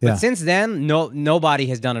organically, but since then nobody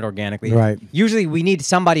has done it organically. Right. Usually we need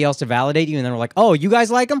somebody else to validate you, and then we're like, oh, you guys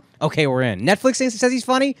like him? Okay, we're in. Netflix says he's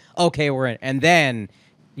funny. Okay, we're in, and then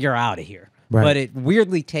you're out of here. Right. But it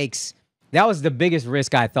weirdly takes. That was the biggest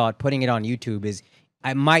risk I thought putting it on YouTube is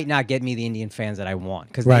I might not get me the Indian fans that I want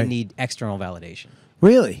because they need external validation.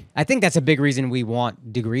 Really? I think that's a big reason we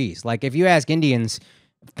want degrees. Like if you ask Indians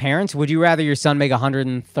parents, would you rather your son make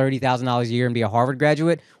 $130,000 a year and be a Harvard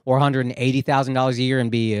graduate or $180,000 a year and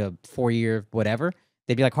be a 4-year whatever?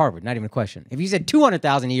 They'd be like Harvard, not even a question. If you said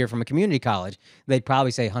 $200,000 a year from a community college, they'd probably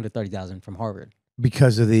say $130,000 from Harvard.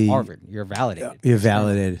 Because of the Harvard, you're validated. You're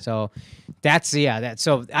validated. So that's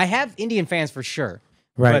so I have Indian fans for sure.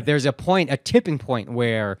 Right. But there's a tipping point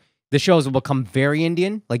where the shows will become very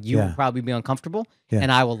Indian. Like you will probably be uncomfortable,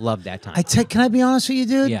 and I will love that time. Can I be honest with you,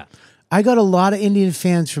 dude? Yeah. I got a lot of Indian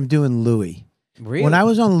fans from doing Louis. Really? When I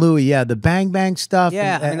was on Louis, the Bang Bang stuff.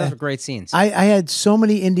 Yeah, I mean, those were great scenes. I had so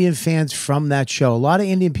many Indian fans from that show. A lot of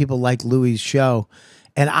Indian people like Louis' show,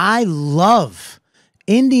 and I love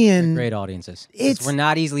Indian. They're great audiences. We're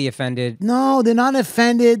not easily offended. No, they're not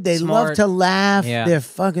offended. They Smart. love to laugh. Yeah. They're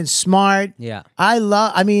fucking smart. Yeah. I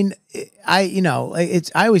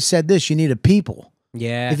always said this, you need a people.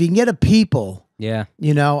 Yeah. If you can get a people, yeah.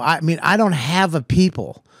 I don't have a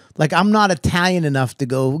people. Like, I'm not Italian enough to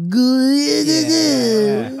go,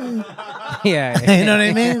 good. Yeah. You know what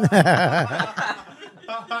I mean?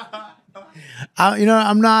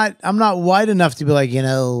 I'm not white enough to be like,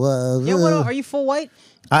 Are you full white?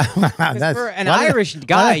 That's, for an Irish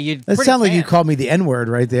guy, you'd that sounds like you called me the N-word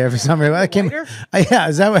right there for some reason. Is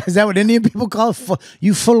that what Indian people call it?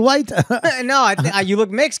 You full white? No, you look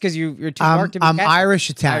mixed because you're too dark to be I'm Catholic. Irish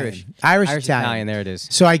Italian. Irish Italian. There it is.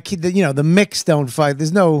 So the mix don't fight.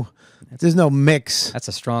 There's no mix. That's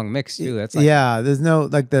a strong mix too. That's like there's no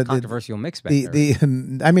like the controversial mix back there.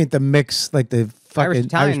 the mix like the fucking Irish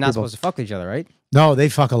Italian Irish not people. supposed to fuck each other, right? No, they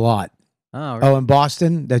fuck a lot. Oh, really? Oh, in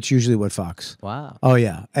Boston, that's usually what fucks. Wow. Oh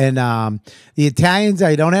yeah, and the Italians,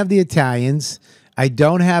 I don't have the Italians. I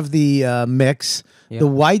don't have the mix. Yeah. The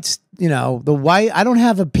whites, the white. I don't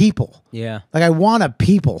have a people. Yeah. Like I want a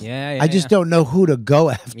people. Yeah. I just don't know who to go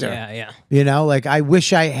after. Yeah. Like I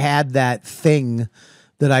wish I had that thing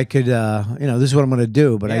that I could. This is what I'm going to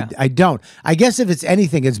do, but I don't. I guess if it's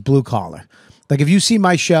anything, it's blue collar. Like if you see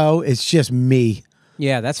my show, it's just me.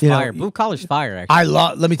 Yeah, that's fire. Blue collar's fire, actually.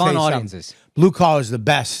 Let me tell you audiences. something. Blue collar's the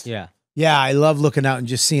best. Yeah. Yeah, I love looking out and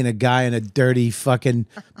just seeing a guy in a dirty fucking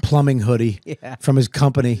plumbing hoodie from his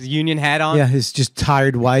company. His union hat on. Yeah, his just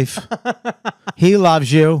tired wife. He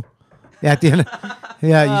loves you. At the end,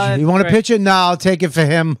 you want a picture? No, I'll take it for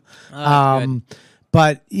him.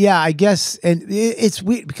 But yeah, I guess, and it's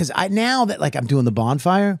weird because now that like I'm doing the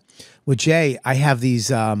bonfire with Jay, I have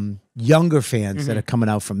these younger fans that are coming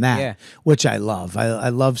out from that, which I love. I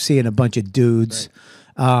love seeing a bunch of dudes.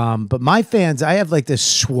 Right. But my fans, I have like this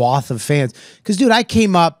swath of fans because, dude, I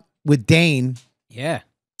came up with Dane. Yeah.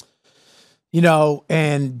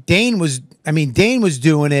 And Dane was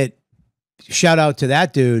doing it. Shout out to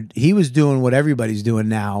that dude. He was doing what everybody's doing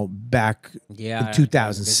now back in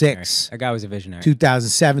 2006. That guy was a visionary.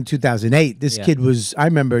 2007, 2008. This kid was, I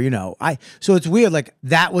remember, so it's weird. Like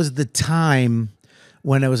that was the time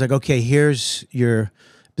when I was like, okay, this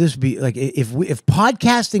would be like, if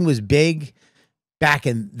podcasting was big back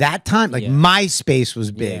in that time, like MySpace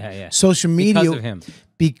was big. Social media. Because of him.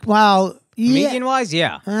 Comedian-wise,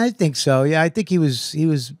 yeah. I think so. Yeah, I think he was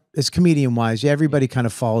as comedian-wise. Yeah, everybody kind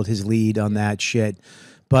of followed his lead on that shit.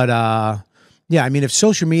 But yeah, I mean, if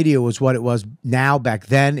social media was what it was now back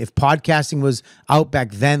then, if podcasting was out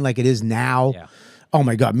back then like it is now, oh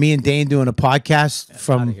my God, me and Dane doing a podcast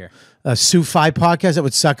from a Sufi podcast, that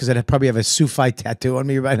would suck because I'd probably have a Sufi tattoo on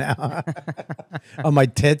me right now. On my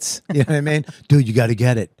tits. You know what I mean? Dude, you got to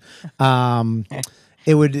get it. Yeah,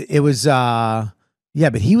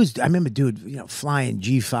 but he was, I remember, dude, flying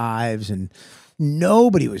G5s and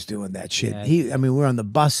nobody was doing that shit. Yeah. We're on the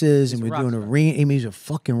buses and we're doing arena. He was a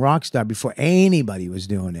fucking rock star before anybody was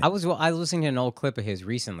doing it. I was listening to an old clip of his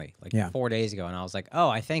recently, like 4 days ago, and I was like, oh,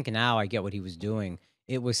 I think now I get what he was doing.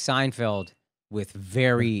 It was Seinfeld with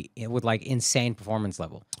like insane performance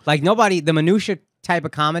level. Like the minutia type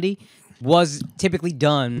of comedy was typically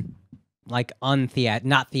done like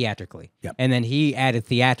not theatrically. Yep. And then he added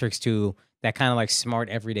theatrics to that kind of like smart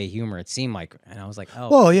everyday humor. It seemed like, and I was like, oh.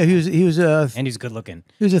 Well, yeah, he was and he's good looking.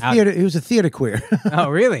 He was a theater queer. Oh,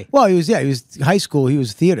 really? Well, he was high school. He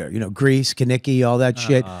was theater. You know, Grease, Kanicki, all that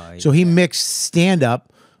shit. So he mixed stand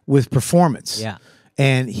up with performance. Yeah.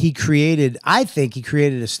 And I think he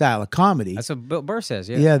created a style of comedy. That's what Bill Burr says.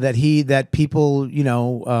 Yeah. Yeah, that people, you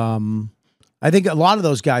know, I think a lot of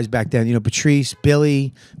those guys back then, you know, Patrice,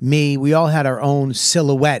 Billy, me, we all had our own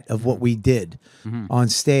silhouette of what we did on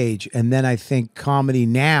stage. And then I think comedy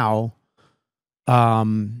now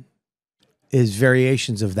is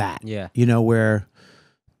variations of that. Yeah. You know, where,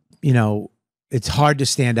 you know, it's hard to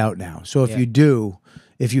stand out now. So if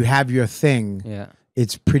you have your thing,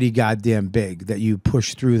 it's pretty goddamn big that you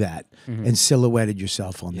push through that and silhouetted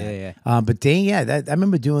yourself on that. But Dane, I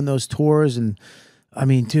remember doing those tours, and I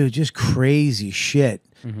mean, dude, just crazy shit.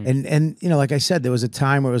 And you know, like I said, there was a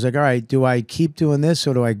time where it was like, all right, do I keep doing this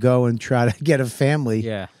or do I go and try to get a family?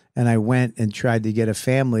 Yeah. And I went and tried to get a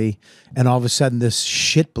family, and all of a sudden this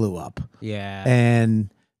shit blew up. Yeah.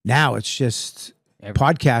 And now it's just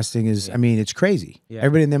podcasting is, I mean, it's crazy. Yeah.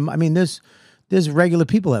 Everybody in them, I mean, there's regular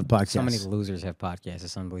people have podcasts. So many losers have podcasts.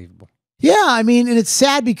 It's unbelievable. Yeah, I mean, and it's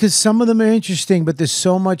sad because some of them are interesting, but there's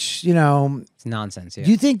so much, you know. It's nonsense, yeah.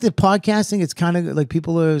 Do you think that podcasting, it's kind of like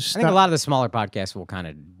people are... I think a lot of the smaller podcasts will kind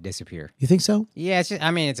of disappear. You think so? Yeah, it's just,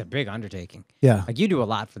 I mean, it's a big undertaking. Yeah. Like, you do a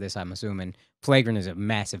lot for this, I'm assuming. Flagrant is a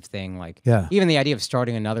massive thing. Like, yeah. Even the idea of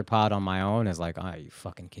starting another pod on my own is like, oh, are you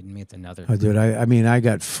fucking kidding me? It's another... Oh, dude, I mean,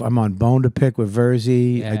 I'm on Bone to Pick with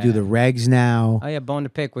Verzi. Yeah. I do the regs now. Oh, yeah, Bone to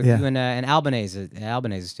Pick with you and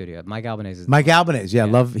Albanese studio. Mike Albanese. Mike Albanese,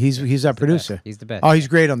 love. He's our producer. He's the best. Oh, he's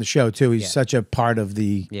great on the show, too. He's such a part of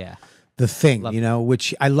the... the thing, you know,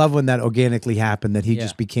 which I love when that organically happened, that he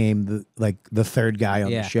just became the third guy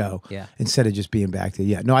on the show instead of just being back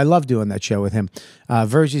to, no, I love doing that show with him.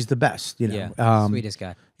 Virgie's the best, you know. Sweetest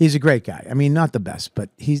guy. He's a great guy. I mean, not the best, but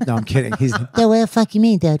no, I'm kidding. He's what the fuck you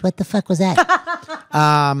mean, dude? What the fuck was that?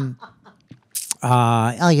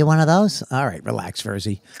 Oh, you're one of those? All right, relax,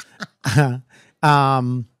 Verzi. But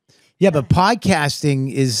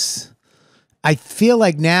podcasting is, I feel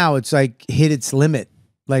like now it's like hit its limit.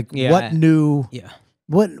 Like what new? Yeah.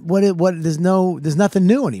 What? There's nothing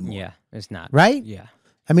new anymore. Yeah, it's not. Right? Yeah.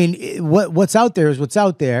 I mean, what's out there is what's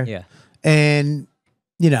out there. Yeah. And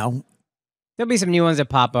you know, there'll be some new ones that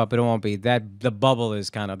pop up, but it won't be that. The bubble is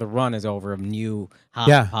kind of, the run is over of new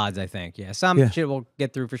hot pods. I think. Yeah. Some shit will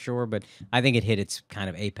get through for sure, but I think it hit its kind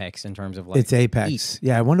of apex in terms of like its apex.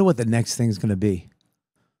 Yeah. I wonder what the next thing's going to be.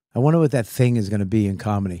 I wonder what that thing is going to be in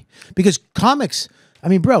comedy, because comics. I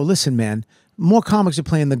mean, bro, listen, man. More comics are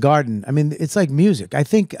playing the Garden. I mean, it's like music. I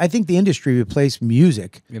think the industry replaced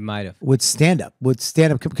music. It might have with stand up,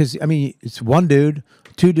 because I mean, it's one dude,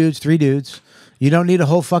 two dudes, three dudes. You don't need a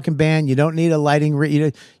whole fucking band. You don't need a lighting.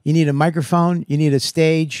 You need a microphone. You need a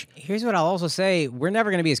stage. Here's what I'll also say: we're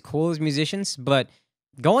never going to be as cool as musicians, but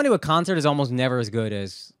going to a concert is almost never as good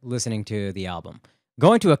as listening to the album.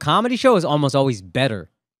 Going to a comedy show is almost always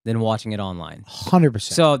better than watching it online. 100%.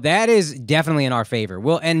 So that is definitely in our favor.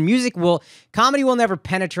 Comedy will never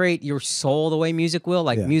penetrate your soul the way music will.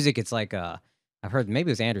 Like music, it's like I've heard, maybe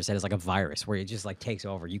it was Andrew said, it's like a virus where it just like takes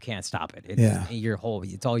over. You can't stop it.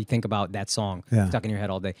 It's all you think about, that song stuck in your head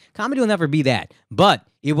all day. Comedy will never be that, but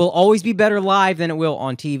it will always be better live than it will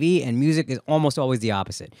on TV, and music is almost always the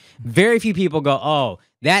opposite. Very few people go, oh,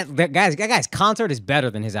 that guy's concert is better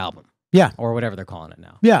than his album. Yeah. Or whatever they're calling it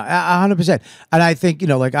now. Yeah, 100%. And I think, you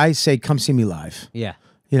know, like I say, come see me live. Yeah.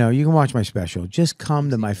 You know, you can watch my special. Just come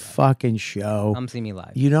to my fucking show. Come see me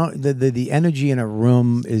live. You know, the energy in a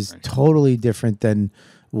room is totally different than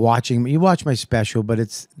watching. You watch my special, but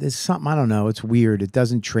there's something, I don't know, it's weird. It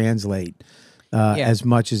doesn't translate as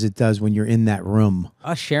much as it does when you're in that room.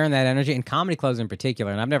 Us sharing that energy, and comedy clubs in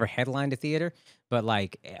particular, and I've never headlined a theater, but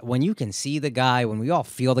like when you can see the guy, when we all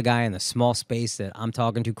feel the guy in the small space that I'm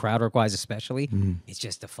talking to, crowd work wise especially, it's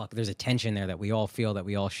just there's a tension there that we all feel, that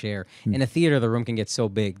we all share. In a theater, the room can get so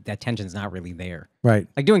big that tension's not really there. Right.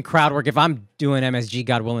 Like doing crowd work, if I'm doing MSG,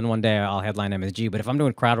 God willing, one day I'll headline MSG, but if I'm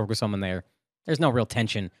doing crowd work with someone there's no real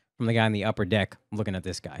tension from the guy in the upper deck looking at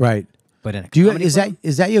this guy. Right. But in a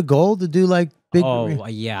is that your goal to do like big? Oh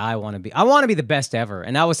yeah, I want to be the best ever,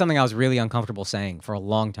 and that was something I was really uncomfortable saying for a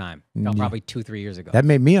long time. Probably 2-3 years ago. That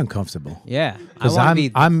made me uncomfortable. Yeah, because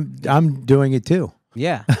I'm doing it too.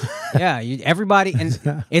 Yeah, yeah. Everybody,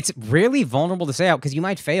 and it's really vulnerable to say out because you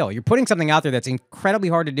might fail. You're putting something out there that's incredibly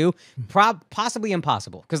hard to do, possibly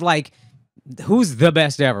impossible. Because like, who's the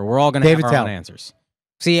best ever? We're all gonna have our own answers.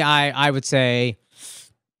 See, I would say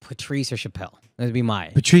Patrice or Chappelle. That'd be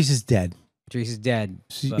mine. Patrice is dead. Patrice is dead.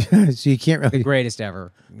 So, But so you can't the really. greatest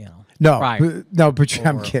ever, you know. No, prior. no, Patrice.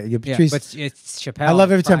 I'm Or- kidding. Yeah, Patrice. but it's Chappelle. I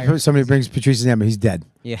love every time prior. somebody brings Patrice's name. He's dead.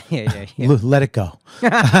 Yeah. Let it go.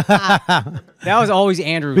 That was always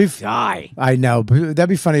Andrew. Die. I know. But that'd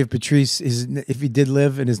be funny if Patrice if he did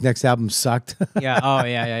live and his next album sucked. Yeah. Oh,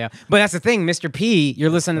 yeah. But that's the thing, Mr. P. You're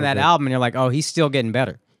listening to that album, and you're like, oh, he's still getting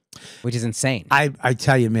better, which is insane. I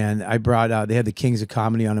tell you, man. I brought they had the Kings of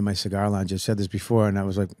Comedy on in my cigar lounge. I've said this before, and I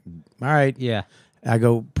was like, all right. Yeah. I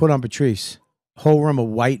go put on Patrice. Whole room of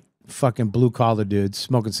white fucking blue collar dudes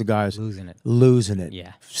smoking cigars, losing it.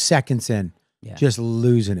 Yeah. Seconds in, Yeah. just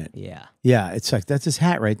losing it. Yeah. Yeah. It's like that's his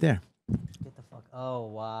hat right there. Get the fuck. Oh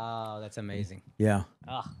wow, that's amazing. Yeah.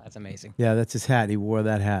 Oh, that's amazing. Yeah, that's his hat. He wore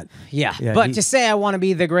that hat. Yeah, Yeah, but to say I want to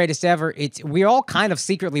be the greatest ever, we all kind of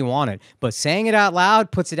secretly want it, but saying it out loud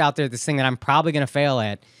puts it out there. This thing that I'm probably gonna fail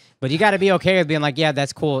at. But you got to be okay with being like, yeah,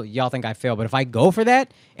 that's cool. Y'all think I fail, but if I go for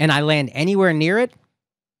that and I land anywhere near it,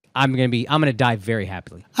 I'm gonna die very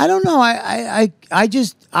happily. I don't know.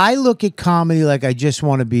 I look at comedy like I just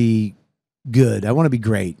want to be good. I want to be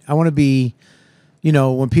great. I want to be,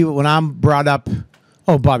 when I'm brought up,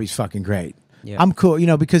 oh, Bobby's fucking great. Yeah. I'm cool,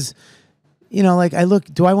 because, like I look,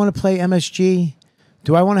 do I want to play MSG?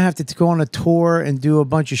 Do I want to have to go on a tour and do a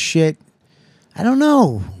bunch of shit? I don't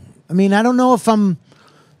know. I mean, I don't know if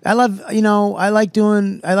I like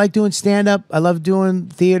doing stand up. I love doing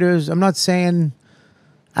theaters. I'm not saying,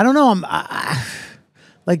 I don't know.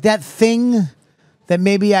 Like that thing that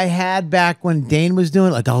maybe I had back when Dane was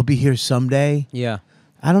doing, like I'll be here someday. Yeah.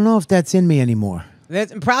 I don't know if that's in me anymore.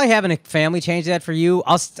 That's probably having a family change that for you.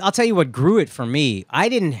 I'll tell you what grew it for me. I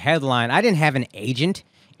didn't headline. I didn't have an agent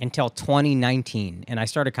until 2019, and I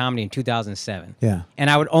started comedy in 2007. Yeah. And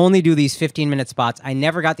I would only do these 15-minute spots. I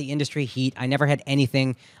never got the industry heat. I never had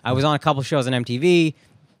anything. I was on a couple shows on MTV.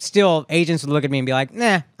 Still, agents would look at me and be like,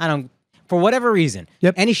 nah, I don't, for whatever reason.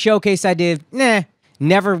 Yep. Any showcase I did, nah,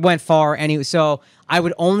 never went far. So I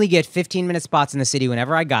would only get 15-minute spots in the city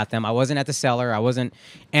whenever I got them. I wasn't at the cellar.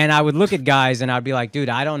 And I would look at guys and I'd be like, dude,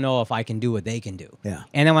 I don't know if I can do what they can do. Yeah.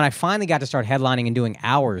 And then when I finally got to start headlining and doing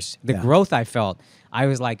hours, the growth I felt, I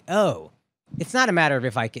was like, oh, it's not a matter of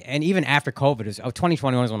if I can. And even after COVID,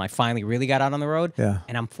 2021 was when I finally really got out on the road. Yeah.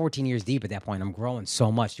 And I'm 14 years deep at that point. I'm growing so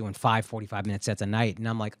much, doing 45-minute sets a night. And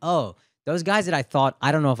I'm like, oh, those guys that I thought,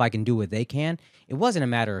 I don't know if I can do what they can, it wasn't a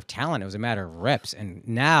matter of talent. It was a matter of reps. And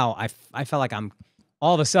now I felt like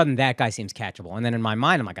all of a sudden that guy seems catchable. And then in my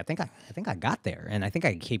mind, I'm like, I think I got there. And I think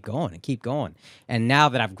I can keep going and keep going. And now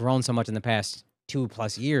that I've grown so much in the past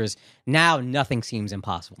 2+ years, now nothing seems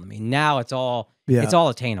impossible to me. Now it's all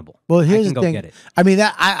attainable. Well, here's I can the thing. Go get it. I mean,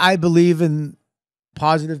 that I believe in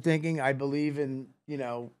positive thinking. I believe in,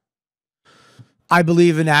 I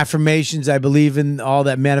believe in affirmations. I believe in all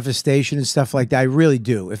that manifestation and stuff like that. I really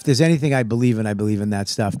do. If there's anything I believe in that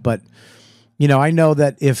stuff. But, I know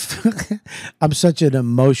that if I'm such an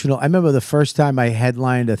emotional, I remember the first time I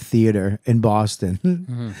headlined a theater in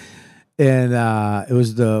Boston and it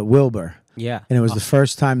was the Wilbur. Yeah. And it was the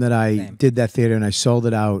first time that I did that theater and I sold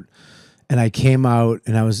it out and I came out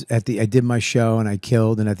and I did my show and I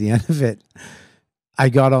killed. And at the end of it, I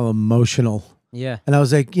got all emotional. Yeah. And I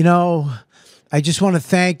was like, I just want to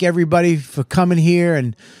thank everybody for coming here.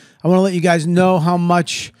 And I want to let you guys know how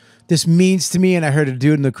much this means to me. And I heard a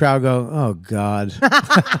dude in the crowd go, oh God.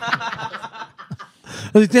 I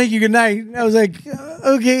was like, thank you. Good night. And I was like,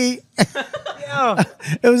 okay.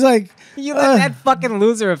 It was like, you let that fucking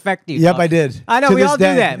loser affect you. Yep, dog. I did. I know, To we this all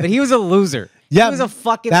day. do that, but he was a loser. Yeah, he was a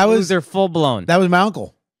fucking that was- loser, full blown. That was my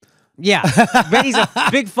uncle. Yeah, but he's a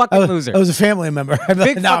big fucking loser. I was a family member.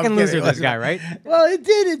 Big No, I'm fucking kidding. loser, It this wasn't. guy, right? Well, it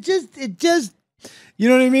did. It just, you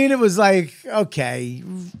know what I mean? It was like, okay,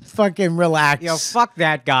 fucking relax. Yo, fuck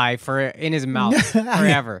that guy in his mouth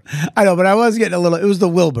forever. I know, but I was getting a little, it was the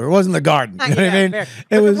Wilbur. It wasn't the Garden. You know what I mean? Fair. It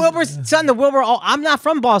But was, the Wilbur's son, the Wilbur. I'm not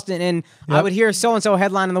from Boston, and I would hear so-and-so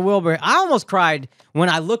headline in the Wilbur. I almost cried when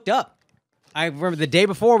I looked up. I remember the day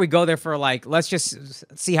before we go there for let's just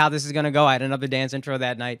see how this is going to go. I had another dance intro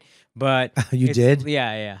that night, but You did?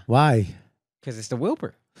 Yeah. Why? Because it's the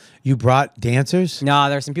Wilbur. You brought dancers? No,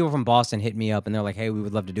 there's some people from Boston hit me up and they're like, "Hey, we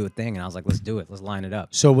would love to do a thing," and I was like, "Let's do it. Let's line it up."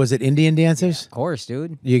 So was it Indian dancers? Of course,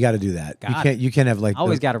 dude. You got to do that. You can't have like. I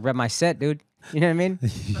always got to rep my set, dude. You know what I mean?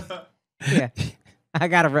 Yeah. I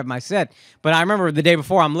got to rep my set. But I remember the day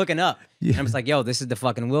before, I'm looking up. And I'm just like, yo, this is the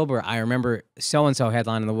fucking Wilbur. I remember so-and-so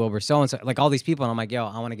headlining the Wilbur, so-and-so, like all these people. And I'm like, yo,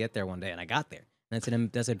 I want to get there one day. And I got there. And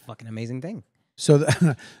that's a fucking amazing thing. So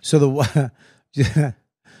you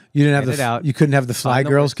didn't have Get it out. you couldn't have the Fly no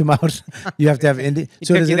Girls come out. You have to have Indian. It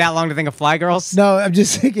took you that long to think of Fly Girls? No, I'm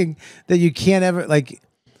just thinking that you can't ever like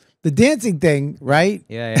the dancing thing, right?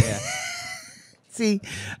 Yeah. See,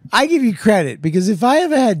 I give you credit because if I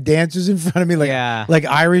ever had dancers in front of me, like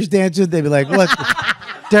Irish dancers, they'd be like, "What?"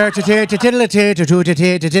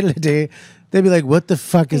 They'd be like, "What the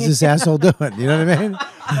fuck is this asshole doing?" You know what I mean?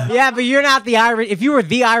 Yeah, but you're not the Irish. If you were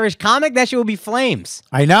the Irish comic, that shit would be flames.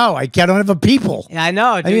 I know. I don't have a people. Yeah, I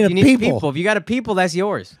know. Dude, I need you need people. If you got a people, that's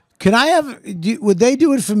yours. Can I have? Would they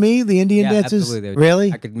do it for me? The Indian dancers? Absolutely.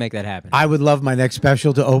 Really? I could make that happen. I would love my next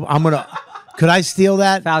special to open. I'm gonna. Could I steal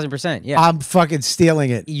that? 1000%. Yeah. I'm fucking stealing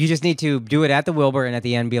it. You just need to do it at the Wilbur and at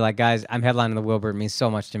the end be like, guys, I'm headlining the Wilbur. It means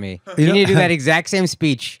so much to me. You need to do that exact same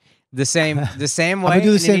speech. The same way. I'm gonna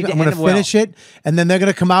do the same. I'm gonna finish it, and then they're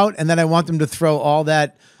gonna come out, and then I want them to throw all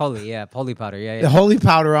that holy powder, the holy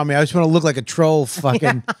powder on me. I just want to look like a troll,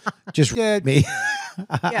 fucking just me.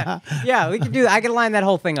 yeah, we can do that. I can line that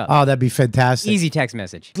whole thing up. Oh, that'd be fantastic. Easy text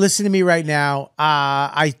message. Listen to me right now.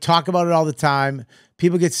 I talk about it all the time.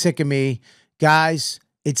 People get sick of me, guys.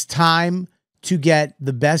 It's time to get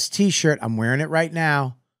the best T-shirt. I'm wearing it right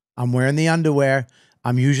now. I'm wearing the underwear.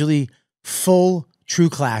 I'm usually full. True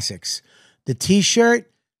Classics. The T-shirt,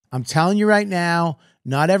 I'm telling you right now,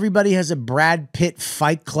 not everybody has a Brad Pitt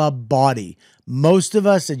Fight Club body. Most of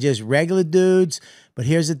us are just regular dudes. But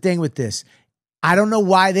here's the thing with this. I don't know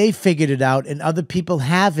why they figured it out and other people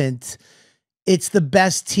haven't. It's the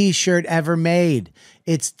best T-shirt ever made.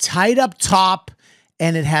 It's tight up top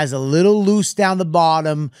and it has a little loose down the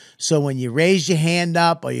bottom. So when you raise your hand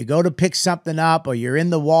up or you go to pick something up or you're in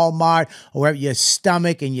the Walmart or wherever, your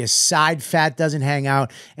stomach and your side fat doesn't hang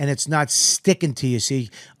out and it's not sticking to you. See,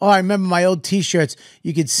 oh, I remember my old T-shirts.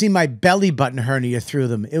 You could see my belly button hernia through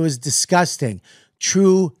them. It was disgusting.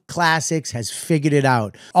 True Classics has figured it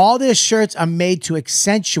out. All their shirts are made to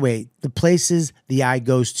accentuate the places the eye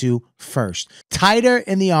goes to first. Tighter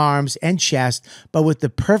in the arms and chest, but with the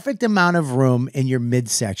perfect amount of room in your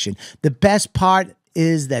midsection. The best part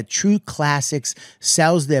is that True Classics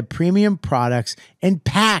sells their premium products in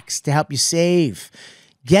packs to help you save.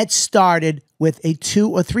 Get started with a 2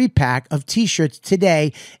 or 3 pack of T-shirts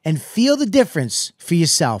today and feel the difference for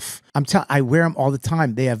yourself. I wear them all the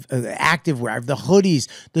time. They have active wear, I have the hoodies,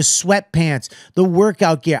 the sweatpants, the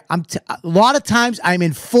workout gear. A lot of times I'm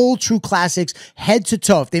in full True Classics head to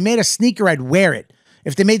toe. If they made a sneaker, I'd wear it.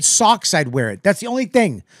 If they made socks, I'd wear it. That's the only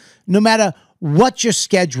thing. No matter what your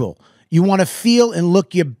schedule, you want to feel and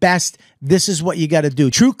look your best, this is what you got to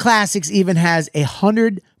do. True Classics even has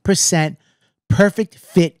 100% perfect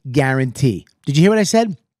fit guarantee. Did you hear what I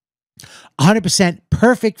said? 100%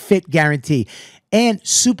 perfect fit guarantee and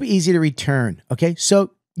super easy to return. Okay,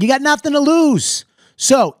 so you got nothing to lose.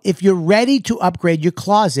 So if you're ready to upgrade your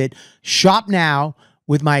closet, shop now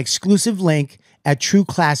with my exclusive link at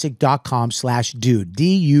trueclassic.com/dude,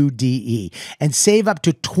 D-U-D-E, and save up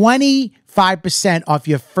to 25% off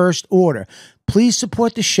your first order. Please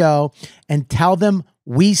support the show and tell them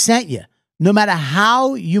we sent you. No matter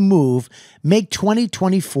how you move, make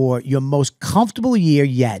 2024 your most comfortable year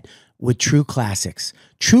yet with True Classics.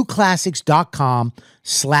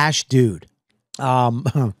 TrueClassics.com/dude.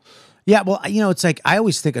 Yeah, well, you know, it's like I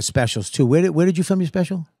always think of specials too. Where did you film your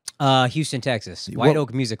special? Houston, Texas. White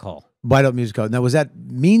Oak Music Hall. White Oak Music Hall. Now, was that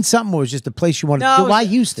mean something or was it just a place you wanted to do? Why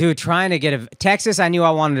Houston? Dude, trying to get Texas, I knew I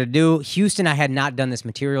wanted to do. Houston, I had not done this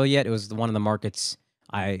material yet. It was one of the markets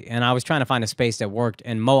I was trying to find a space that worked,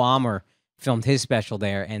 and Mo Amer filmed his special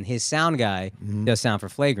there, and his sound guy does sound for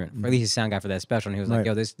Flagrant, or at least his sound guy for that special, and he was like,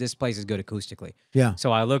 yo, this place is good acoustically. Yeah.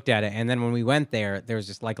 So I looked at it, and then when we went there was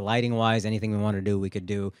just like lighting-wise, anything we wanted to do, we could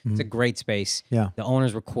do. It's a great space. Yeah. The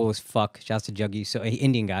owners were cool as fuck. Shouts to Juggy, so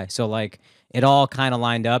Indian guy. So like, it all kind of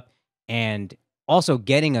lined up, and also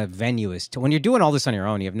getting a venue is, when you're doing all this on your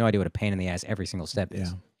own, you have no idea what a pain in the ass every single step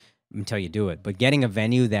is until you do it. But getting a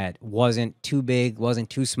venue that wasn't too big, wasn't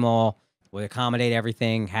too small, would accommodate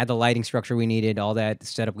everything, had the lighting structure we needed, all that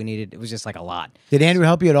setup we needed. It was just like a lot. Did Andrew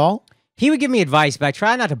help you at all? He would give me advice, but I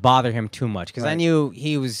tried not to bother him too much because I knew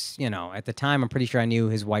he was, you know, at the time, I'm pretty sure I knew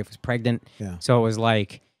his wife was pregnant. Yeah. So it was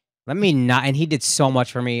like, let me not, and he did so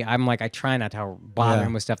much for me. I'm like, I try not to bother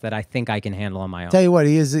him with stuff that I think I can handle on my own. Tell you what,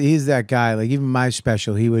 he's that guy. Like even my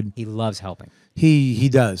special, he loves helping. He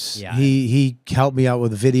does. Yeah. He helped me out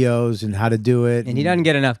with videos and how to do it. And he doesn't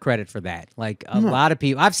get enough credit for that. Like a lot of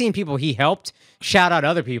people, I've seen people he helped shout out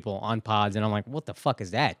other people on pods, and I'm like, what the fuck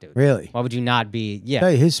is that, dude? Really? Why would you not be? Yeah.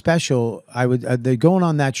 Tell you, his special, they're going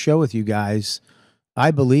on that show with you guys.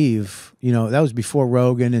 I believe, you know, that was before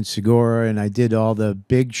Rogan and Segura, and I did all the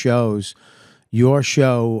big shows. Your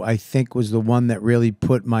show, I think, was the one that really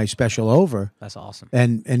put my special over. That's awesome.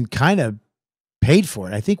 And kind of paid for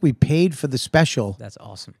it. I think we paid for the special. That's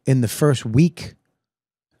awesome. In the first week.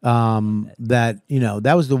 That, you know,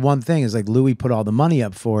 that was the one thing is like Louis put all the money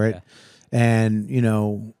up for it. Yeah. And, you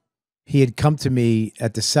know, he had come to me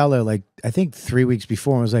at the Cellar, like, I think 3 weeks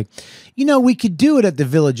before, and was like, you know, we could do it at the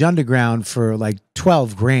Village Underground for like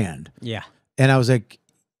 12 grand. Yeah. And I was like,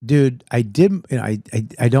 dude, I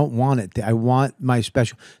don't want it. I want my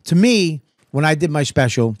special. To me, when I did my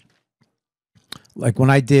special, like when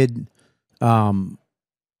I did Village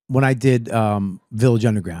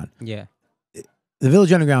Underground. Yeah. The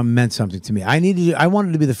Village Underground meant something to me. I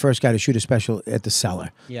wanted to be the first guy to shoot a special at the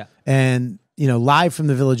Cellar. Yeah. And, you know, live from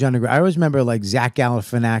the Village Underground. I always remember like Zach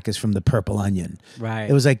Galifianakis from The Purple Onion. Right.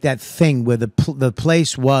 It was like that thing where the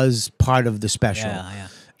place was part of the special. Yeah.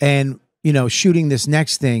 And, you know, shooting this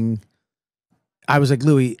next thing, I was like,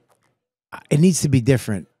 Louis, it needs to be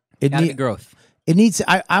different. It needs growth. It needs.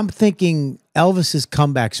 I'm thinking Elvis's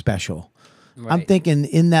comeback special. Right. I'm thinking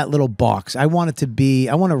in that little box. I want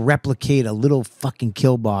to replicate a little fucking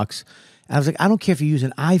kill box. And I was like, I don't care if you use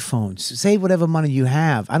an iPhone. Save whatever money you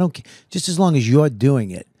have. I don't care, just as long as you're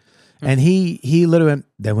doing it. And he literally went,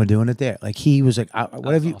 then we're doing it there. Like he was like,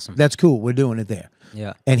 whatever. Awesome. That's cool. We're doing it there.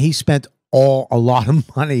 Yeah. And he spent a lot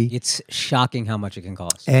of money. It's shocking how much it can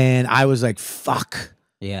cost. And I was like, fuck.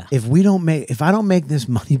 Yeah. If I don't make this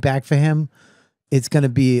money back for him, it's going to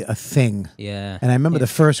be a thing. Yeah. And I remember the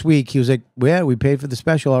first week he was like, yeah, we paid for the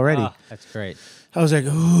special already. Oh, that's great. I was like,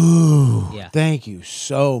 ooh, thank you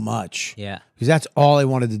so much. Yeah. Because that's all I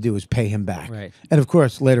wanted to do was pay him back. Right. And of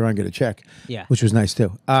course, later on get a check. Yeah. Which was nice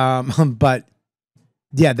too. But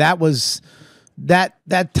yeah, that was that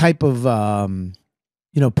type of,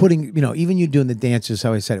 you know, putting, you know, even you doing the dances,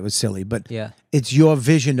 how I said it was silly, but it's your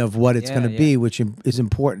vision of what it's going to be, which is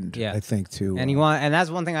important, I think, too. And and that's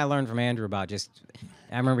one thing I learned from Andrew about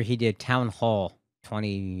I remember he did Town Hall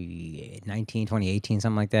 2019, 2018,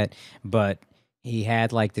 something like that. But he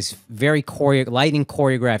had like this very lightning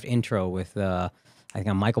choreographed intro with, I think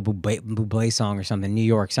a Michael Bublé song or something,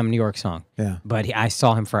 some New York song. Yeah. But I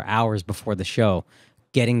saw him for hours before the show,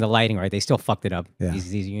 getting the lighting right. They still fucked it up. Yeah.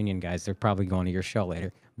 These union guys, they're probably going to your show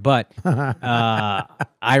later. But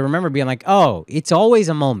I remember being like, oh, it's always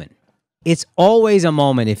a moment. It's always a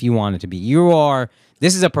moment if you want it to be.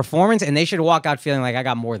 This is a performance, and they should walk out feeling like I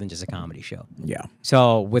got more than just a comedy show. Yeah.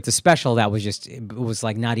 So with the special, it was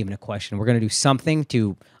like not even a question. We're going to do something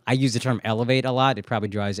I use the term elevate a lot. It probably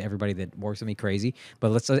drives everybody that works with me crazy, but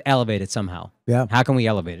let's elevate it somehow. Yeah. How can we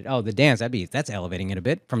elevate it? Oh, the dance, that's elevating it a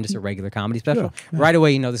bit from just a regular comedy special. Yeah. Right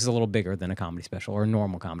away, you know, this is a little bigger than a comedy special or a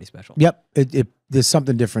normal comedy special. Yep. There's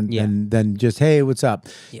something different than just, hey, what's up?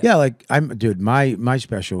 Yeah. Like my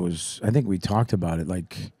special was, I think we talked about it.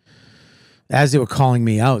 Like as they were calling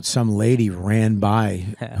me out, some lady ran by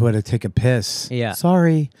who had to take a piss. Yeah.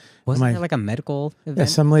 Sorry. Wasn't there like a medical event? Yeah,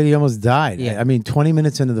 some lady almost died. Yeah. I mean, 20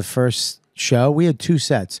 minutes into the first show, we had 2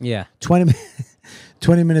 sets. Yeah. 20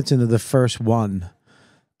 minutes into the first one,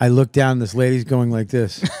 I looked down, this lady's going like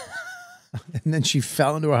this. And then she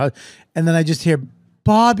fell into her house. And then I just hear,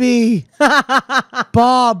 Bobby,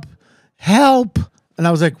 Bob, help. And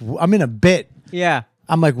I was like, I'm in a bit. Yeah.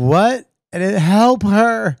 I'm like, what? And it help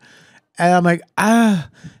her. And I'm like,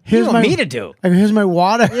 here's what you want me to do? Here's my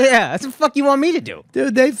water. Yeah, that's what the fuck you want me to do.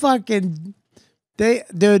 Dude,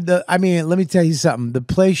 I mean, let me tell you something. The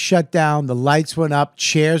place shut down. The lights went up.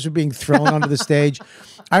 Chairs were being thrown onto the stage.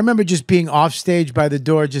 I remember just being off stage by the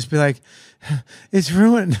door, just be like, it's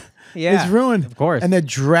ruined. Yeah, it's ruined. Of course. And they're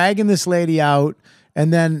dragging this lady out.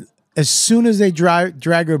 And then as soon as they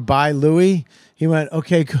drag her by Louis, he went,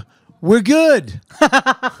 okay, we're good.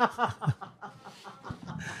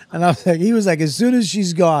 And he was like, as soon as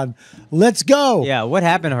she's gone, let's go. Yeah, what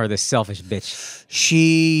happened to her, this selfish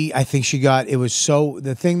bitch? I think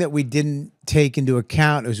the thing that we didn't take into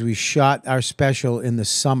account is we shot our special in the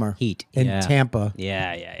summer. Heat. In Tampa.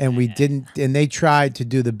 Yeah. And we didn't, and they tried to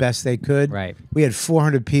do the best they could. Right. We had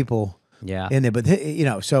 400 people in there, but you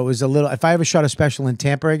know, so it was a little, if I ever shot a special in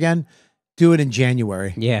Tampa again, do it in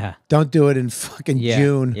January. Yeah. Don't do it in fucking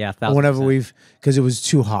June. Yeah, or whenever because it was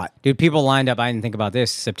too hot. Dude, people lined up. I didn't think about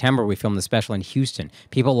this. September, we filmed the special in Houston.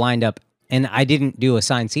 People lined up, and I didn't do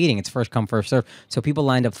assigned seating. It's first come, first serve. So people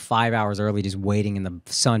lined up 5 hours early, just waiting in the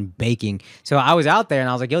sun, baking. So I was out there, and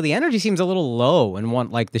I was like, yo, the energy seems a little low. And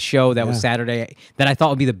the show that was Saturday, that I thought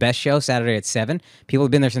would be the best show, Saturday at 7. People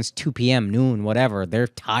have been there since 2 p.m., noon, whatever. They're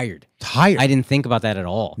tired. I didn't think about that at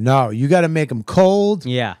all. No, you got to make them cold.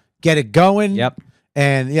 Yeah. Get it going. Yep.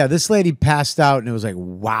 And this lady passed out, and it was like,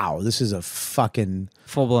 wow, this is a fucking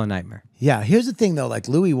full-blown nightmare. Yeah. Here's the thing, though. Like,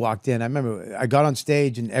 Louis walked in. I remember I got on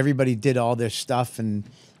stage, and everybody did all their stuff, and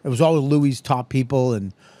it was all Louis' top people,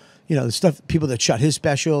 and the people that shot his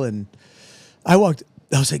special. And I was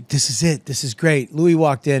like, this is it. This is great. Louis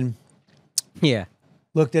walked in. Yeah.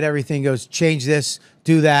 Looked at everything. Goes, change this,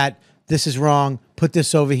 do that. This is wrong. Put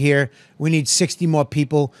this over here. We need 60 more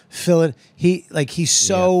people. Fill it. He's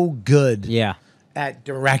so good. Yeah. At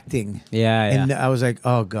directing. Yeah. And I was like,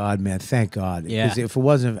 oh God, man, thank God. Yeah. Because if it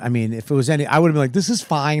wasn't, I mean, if it was any, I would have been like, this is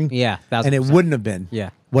fine. Yeah. And it wouldn't have been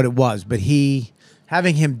what it was. But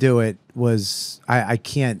having him do it was, I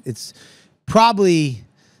can't, it's probably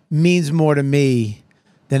means more to me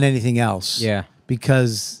than anything else. Yeah.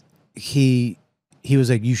 Because he was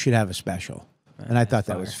like, you should have a special. And I thought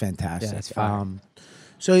that was fantastic. Yeah, that's fine.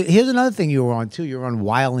 So here's another thing you were on too. You were on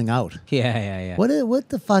Wilding Out. Yeah. What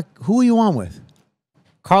the fuck? Who are you on with?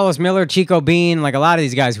 Carlos Miller, Chico Bean, like a lot of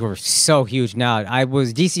these guys who are so huge now. I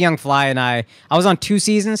was DC Young Fly, and I was on 2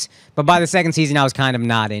 seasons, but by the 2nd season, I was kind of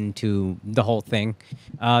not into the whole thing.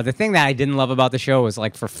 The thing that I didn't love about the show was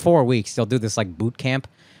like for 4 weeks, they'll do this like boot camp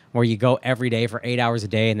where you go every day for 8 hours a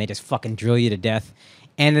day, and they just fucking drill you to death.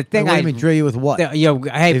 And the thing I mean, drill you with what?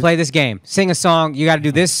 Hey, play this game. Sing a song. You got to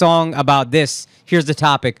do this song about this. Here's the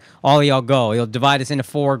topic. All of y'all go. You'll divide us into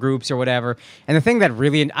 4 groups or whatever. And the thing that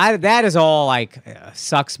really, that is all like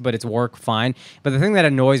sucks, but it's work fine. But the thing that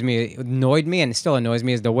annoyed me, and still annoys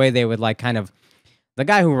me, is the way they would like kind of. The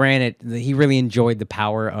guy who ran it, he really enjoyed the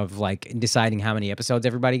power of like deciding how many episodes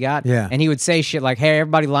everybody got. Yeah. And he would say shit like, "Hey,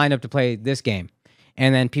 everybody line up to play this game."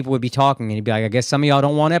 And then people would be talking, and he'd be like, I guess some of y'all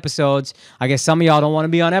don't want episodes. I guess some of y'all don't want to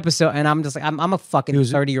be on episode. And I'm just like, I'm a fucking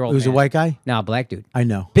 30-year-old He was man. a white guy? No, black dude. I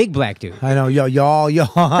know. Big black dude. I know. Y'all. Or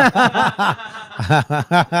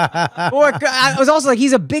I was also like,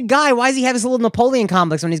 he's a big guy. Why does he have this little Napoleon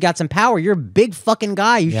complex when he's got some power? You're a big fucking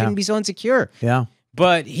guy. You shouldn't be so insecure. Yeah.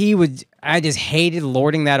 But I just hated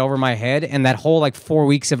lording that over my head, and that whole like 4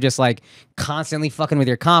 weeks of just like constantly fucking with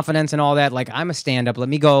your confidence and all that. Like, I'm a stand-up. Let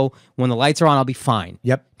me go. When the lights are on, I'll be fine.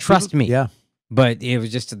 Yep. Trust me. Yeah. But it was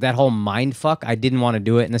just that whole mind fuck. I didn't want to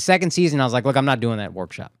do it. In the 2nd season, I was like, look, I'm not doing that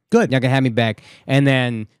workshop. Good. You're not going to have me back. And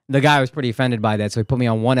then the guy was pretty offended by that, so he put me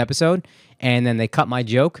on 1 episode, and then they cut my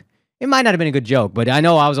joke. It might not have been a good joke, but I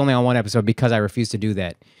know I was only on 1 episode because I refused to do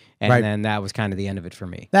that. And then that was kind of the end of it for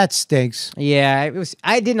me. That stinks. Yeah, it was.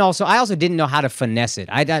 I also didn't know how to finesse it.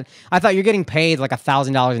 I thought you're getting paid like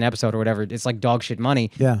 $1,000 an episode or whatever. It's like dog shit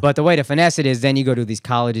money. Yeah. But the way to finesse it is then you go to these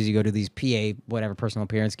colleges, you go to these PA, whatever, personal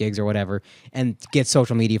appearance gigs or whatever, and get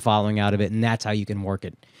social media following out of it, and that's how you can work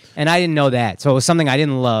it. And I didn't know that. So it was something I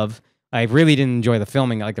didn't love. I really didn't enjoy the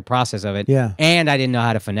filming, like the process of it. Yeah. And I didn't know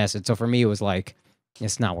how to finesse it. So for me, it was like,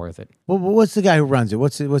 it's not worth it. Well, what's the guy who runs it?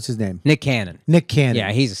 What's his name? Nick Cannon. Nick Cannon.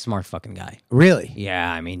 Yeah, he's a smart fucking guy. Really?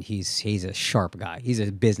 Yeah, I mean, he's a sharp guy. He's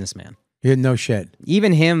a businessman. Yeah, no shit.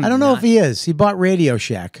 Even him. I don't know if he is. He bought Radio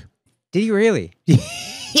Shack. Did he really?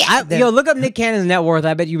 Yeah. Look up Nick Cannon's net worth.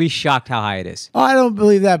 I bet you'd be shocked how high it is. Oh, I don't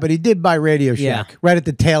believe that, but he did buy Radio Shack right at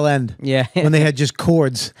the tail end. Yeah. When they had just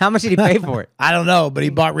cords. How much did he pay for it? I don't know, but he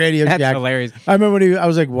bought Radio That's Shack. hilarious. I remember when I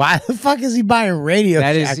was like, why the fuck is he buying Radio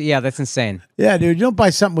Shack? That's insane. Yeah, dude, you don't buy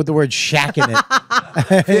something with the word shack in it.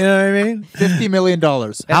 You know what I mean? $50 million.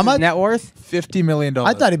 How much net worth? $50 million.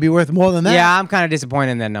 I thought he'd be worth more than that. Yeah, I'm kind of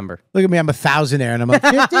disappointed in that number. Look at me, I'm a thousandaire, and I'm like,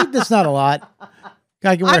 50? That's not a lot.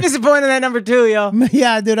 I'm disappointed in that number too, yo.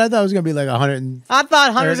 Yeah, dude, I thought it was going to be like 100. I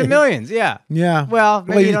thought hundreds of millions, yeah. Yeah. Well,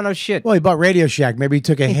 maybe you don't know shit. Well, he bought Radio Shack. Maybe he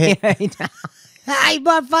took a hit. Yeah, he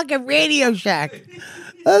bought fucking Radio Shack.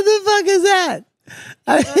 What the fuck is that?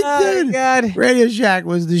 Dude, God. Radio Shack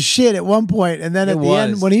was the shit at one point, and then at the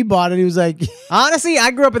end, when he bought it, he was like... Honestly,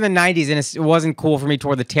 I grew up in the 90s, and it wasn't cool for me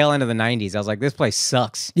toward the tail end of the 90s. I was like, this place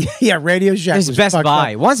sucks. Yeah, Radio Shack was Best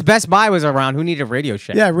Buy. up. Once Best Buy was around, who needed a Radio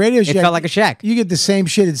Shack? Yeah, Radio Shack. It felt like a shack. You get the same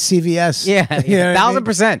shit at CVS. Yeah, You know what I mean?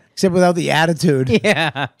 1,000%. Except without the attitude.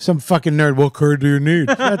 Yeah. Some fucking nerd, what card do you need?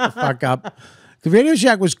 Shut the fuck up. The Radio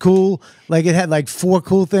Shack was cool. Like, it had like 4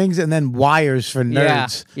 cool things and then wires for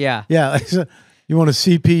nerds. Yeah. Yeah. Like, so, you want a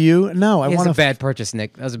CPU? No, I want a bad purchase,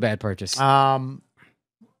 Nick. That was a bad purchase. Well,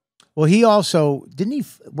 he also didn't he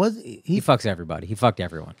he fucks everybody. He fucked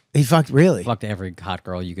everyone. He fucked really. Fucked every hot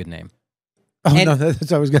girl you could name. Oh no, that's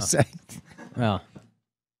what I was gonna say. Well,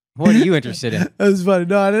 what are you interested in? That was funny.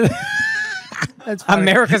 No, I didn't. That's funny.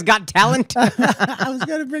 America's Got Talent. I was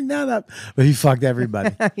gonna bring that up, but he fucked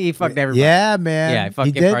everybody. He fucked everybody. Yeah, man. Yeah, he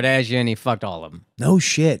fucked Kim Kardashian. He fucked all of them. No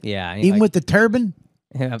shit. Yeah, even with the turban.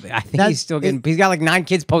 Yeah, I think he's still getting. He's got like 9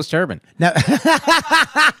 kids post turban. Now, it's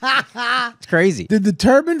crazy. Did the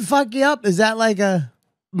turban fuck you up? Is that like a?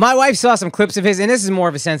 My wife saw some clips of his, and this is more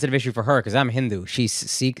of a sensitive issue for her because I'm Hindu. She's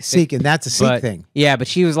Sikh. Sikh, and that's a Sikh thing. Yeah, but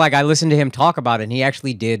she was like, I listened to him talk about it, and he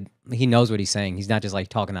actually did. He knows what he's saying. He's not just like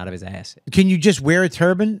talking out of his ass. Can you just wear a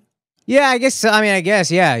turban? Yeah, I guess. I mean, I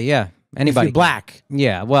guess. Yeah. Anybody If you're black.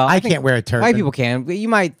 Yeah, well, I think can't wear a turban. White people can. We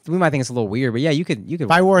might think it's a little weird, but yeah, you could.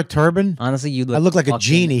 If I wore a turban, honestly, you I look like a fucking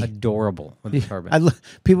genie. Adorable with a turban.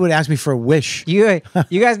 People would ask me for a wish. You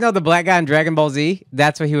guys know the black guy in Dragon Ball Z?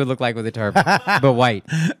 That's what he would look like with a turban, but white.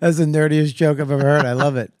 That's the nerdiest joke I've ever heard. I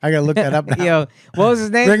love it. I gotta look that up now. Yo, what was his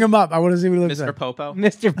name? Bring him up. I want to see what he looks Mr. like. Popo.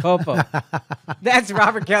 Mr. Popo. That's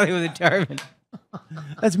Robert Kelly with a turban.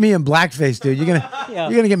 That's me in blackface, dude. You're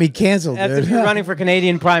gonna get me canceled, That's dude. if you're running for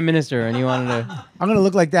Canadian Prime Minister and you wanted to. I'm gonna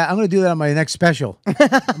look like that. I'm gonna do that on my next special.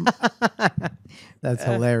 That's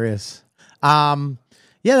hilarious. Yeah,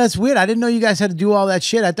 that's weird. I didn't know you guys had to do all that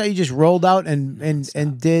shit. I thought you just rolled out and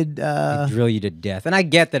did. They drill you to death, and I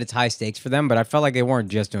get that it's high stakes for them, but I felt like they weren't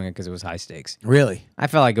just doing it because it was high stakes. Really? I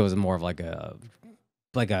felt like it was more of like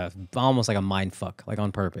almost like a mind fuck, like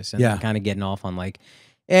on purpose, and kind of getting off on like,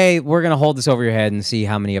 hey, we're gonna hold this over your head and see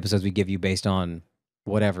how many episodes we give you based on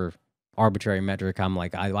whatever arbitrary metric. I'm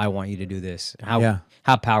like, I want you to do this. How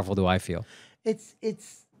powerful do I feel? It's.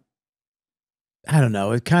 I don't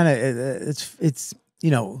know. It kind of it's you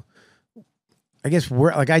know, I guess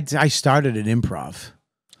we're like I started an improv.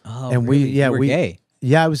 Oh, and really? we were gay.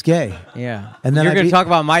 Yeah, I was gay. Yeah, and then you're gonna talk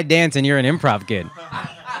about my dance, and you're an improv kid.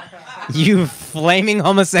 You flaming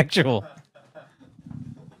homosexual.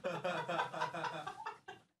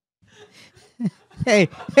 Hey,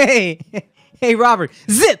 Robert,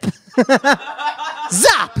 zip,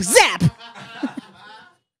 zap, zap.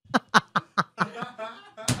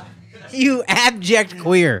 You abject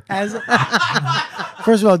queer.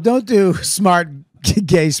 First of all, don't do smart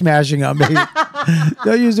gay smashing on me.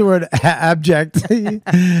 Don't use the word abject.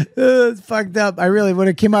 It's fucked up. I really, when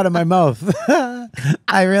it came out of my mouth,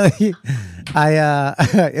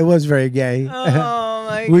 it was very gay. Oh my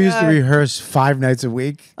God. We used to rehearse 5 nights a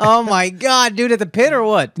week. Oh my God, dude, at the Pit or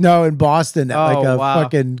what? No, in Boston, at like a wow.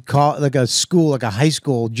 fucking like a school, like a high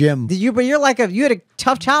school gym. But you had a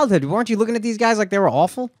tough childhood. Weren't you looking at these guys like they were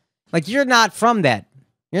awful? Like you're not from that.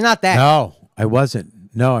 You're not that. No, I wasn't.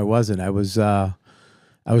 No, I wasn't. I was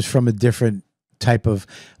from a different type of.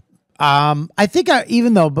 I think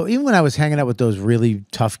even when I was hanging out with those really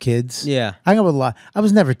tough kids, Yeah. I hung out with a lot. I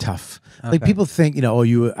was never tough. Like Okay. people think,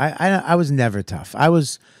 I was never tough. I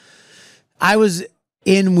was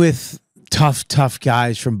in with tough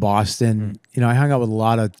guys from Boston. Mm-hmm. I hung out with a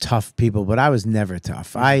lot of tough people, but I was never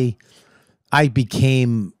tough. I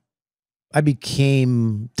became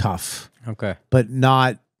tough, Okay. but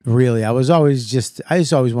not really. I just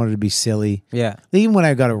always wanted to be silly. Yeah. Even when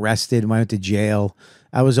I got arrested, when I went to jail,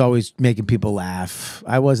 I was always making people laugh.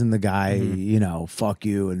 I wasn't the guy, fuck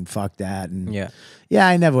you and fuck that. And yeah,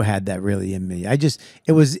 I never had that really in me. I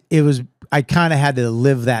kind of had to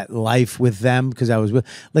live that life with them because I was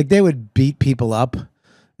like, they would beat people up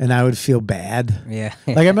and I would feel bad. Yeah.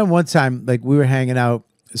 Like I remember one time, like we were hanging out.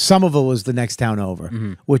 Somerville was the next town over,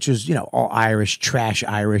 which was, all Irish, trash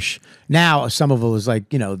Irish. Now Somerville is like,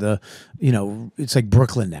 it's like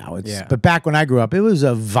Brooklyn now. But back when I grew up, it was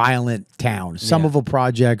a violent town. Somerville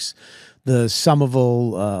projects, the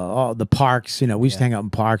Somerville, all the parks, we used to hang out in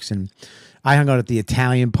parks, and I hung out at the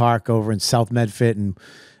Italian park over in South Medford, and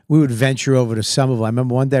we would venture over to Somerville. I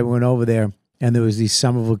remember one day we went over there and there was these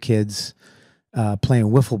Somerville kids playing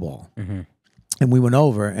wiffle ball. And we went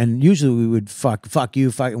over, and usually we would fuck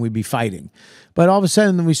you, and we'd be fighting. But all of a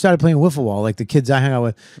sudden, we started playing wiffle ball. Like the kids I hung out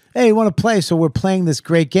with, hey, you want to play? So we're playing this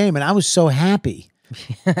great game, and I was so happy.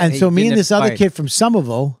 And so me and this other kid from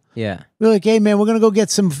Somerville, we're like, hey, man, we're going to go get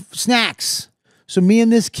some snacks. So me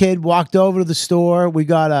and this kid walked over to the store. We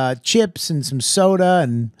got chips and some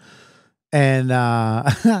soda, and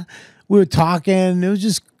we were talking. It was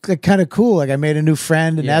just kind of cool. Like I made a new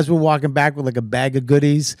friend, and as we're walking back with like a bag of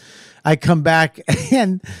goodies, I come back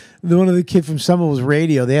and one of the kids from Summer was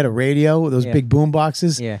radio. They had a radio with those big boom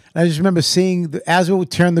boxes. Yeah. And I just remember seeing as we would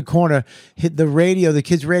turn the corner, hit the radio. The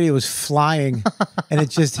kid's radio was flying, and it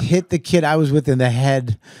just hit the kid I was with in the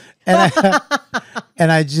head.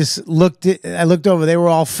 And I just looked over. They were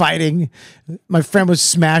all fighting. My friend was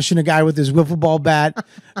smashing a guy with his wiffle ball bat.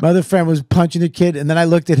 My other friend was punching a kid. And then I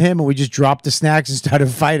looked at him, and we just dropped the snacks and started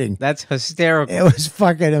fighting. That's hysterical. It was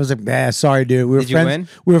fucking. I was like, sorry, dude. Did you win?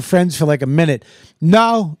 We were friends for like a minute.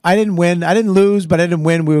 No, I didn't win. I didn't lose, but I didn't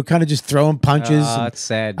win. We were kind of just throwing punches. Oh, that's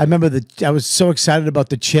sad. I remember I was so excited about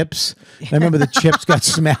the chips. I remember the chips got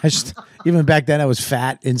smashed. Even back then, I was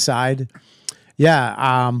fat inside.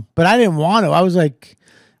 Yeah, but I didn't want to. I was like,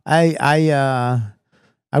 I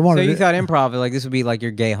wanted. So you thought improv, like this would be like your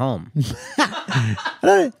gay home.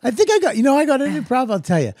 I think I got, I got an improv. I'll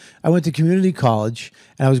tell you. I went to community college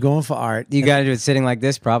and I was going for art. You got to do it sitting like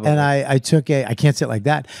this, probably. And I took I can't sit like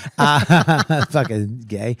that. Fucking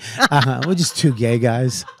gay. We're just two gay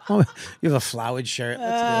guys. You have a flowered shirt.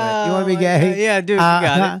 Let's do it. You want to be gay? Yeah, dude, you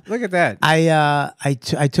got it. Look at that.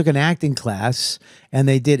 I took an acting class and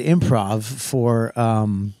they did improv for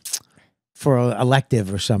an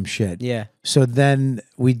elective or some shit. Yeah. So then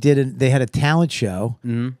they had a talent show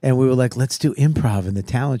and we were like, let's do improv in the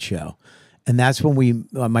talent show. And that's when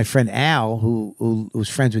my friend Al, who was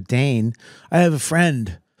friends with Dane, I have a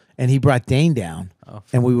friend and he brought Dane down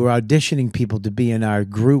and we were auditioning people to be in our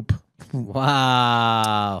group.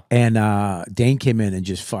 Wow. And Dane came in and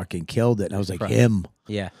just fucking killed it. And I was like, him.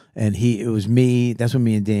 Yeah. And it was me. That's when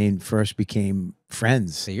me and Dane first became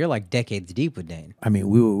friends. So you're like decades deep with Dane. I mean,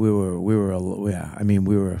 we were yeah. I mean,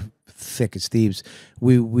 we were thick as thieves.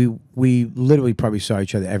 We literally probably saw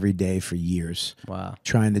each other every day for years. Wow.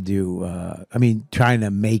 Trying to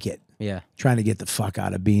make it. Yeah. Trying to get the fuck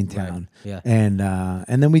out of Beantown. Right. Yeah.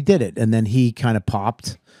 And then we did it. And then he kind of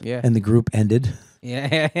popped. Yeah. And the group ended.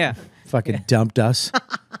 Yeah. Fucking dumped us.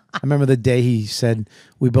 I remember the day he said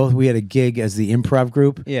we had a gig as the improv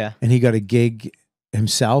group. Yeah. And he got a gig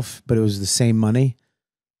himself, but it was the same money.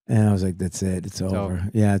 And I was like, that's it. It's over.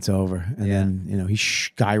 Yeah, it's over. And then, he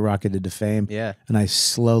skyrocketed to fame. Yeah. And I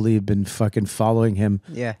slowly have been fucking following him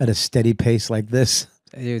at a steady pace like this.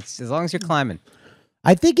 Dude, as long as you're climbing.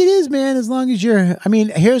 I think it is, man. As long as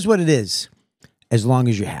here's what it is. As long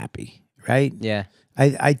as you're happy, right? Yeah.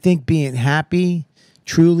 I think being happy,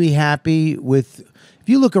 truly happy with, if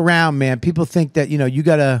you look around, man, people think that, you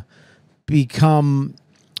got to become,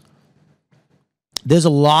 there's a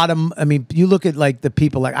lot of, you look at like the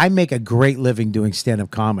people, like I make a great living doing stand-up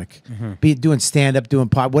comic, be it doing stand-up, doing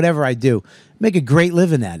pop, whatever I do, make a great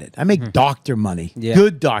living at it. I make doctor money,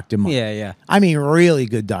 good doctor money. Yeah. I mean, really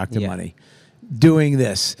good doctor money doing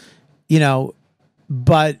this,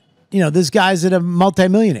 but, there's guys that are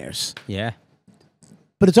multimillionaires. Yeah.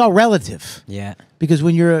 But it's all relative. Yeah. Because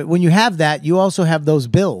when you have that, you also have those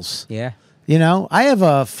bills. Yeah. I have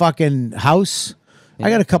a fucking house. Yeah.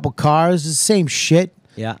 I got a couple cars. It's the same shit.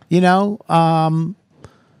 Yeah. I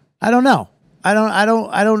don't know. I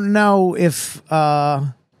don't know if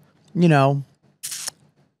not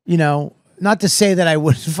to say that I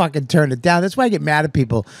wouldn't fucking turn it down. That's why I get mad at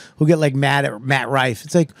people who get like mad at Matt Rife.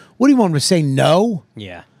 It's like, what do you want him to say no?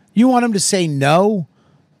 Yeah. You want him to say no?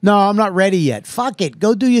 No, I'm not ready yet. Fuck it.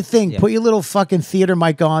 Go do your thing. Yeah. Put your little fucking theater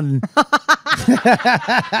mic on.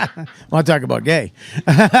 Want to talk about gay?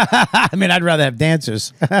 I mean, I'd rather have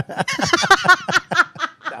dancers. No,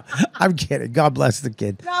 I'm kidding. God bless the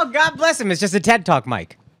kid. No, God bless him. It's just a TED Talk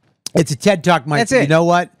mic. It's a TED Talk mic. That's it. You know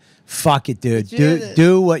what? Fuck it, dude.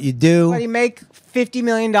 Do what you do. What, you make $50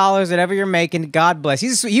 million, whatever you're making. God bless.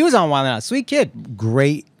 He was on Wild 'N Out. Sweet kid.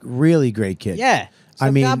 Great, really great kid. Yeah.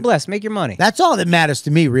 So God bless. Make your money. That's all that matters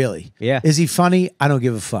to me, really. Yeah. Is he funny? I don't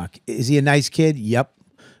give a fuck. Is he a nice kid? Yep.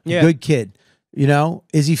 Yeah. Good kid.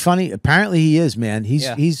 Is he funny? Apparently he is, man. He's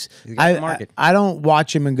got the market. I don't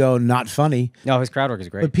watch him and go, not funny. No, his crowd work is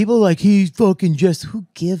great. But people are like, he's fucking just, who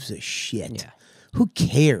gives a shit? Yeah. Who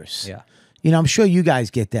cares? Yeah. I'm sure you guys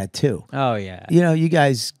get that too. Oh, yeah. You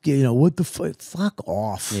guys, what the fuck? Fuck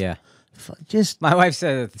off. Yeah. Just my wife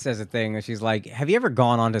says a thing where she's like, have you ever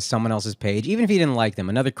gone onto someone else's page, even if you didn't like them,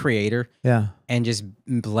 another creator, and just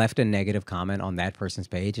left a negative comment on that person's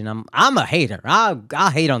page? And I'm a hater. I'll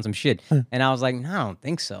hate on some shit. And I was like, no, I don't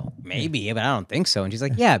think so. Maybe, but I don't think so. And she's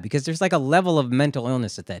like, yeah, because there's like a level of mental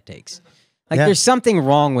illness that takes. Like there's something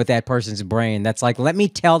wrong with that person's brain that's like, let me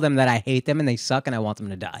tell them that I hate them and they suck and I want them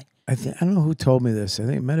to die. I don't know who told me this. I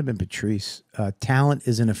think it might have been Patrice. Talent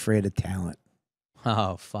isn't afraid of talent.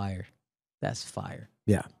 Oh, fire. That's fire.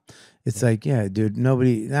 Yeah. It's like, yeah, dude,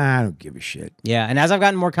 I don't give a shit. Yeah, and as I've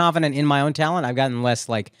gotten more confident in my own talent, I've gotten less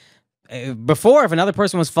like, before, if another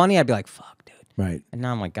person was funny, I'd be like, fuck, dude. Right. And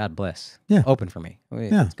now I'm like, God bless. Yeah. Open for me.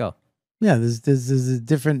 Let's go. Yeah, there's a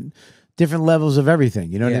different levels of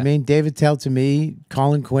everything. You know what I mean? David Tell to me,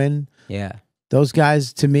 Colin Quinn. Yeah. Those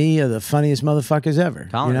guys to me are the funniest motherfuckers ever.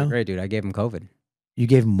 Colin's great, dude. I gave him COVID. You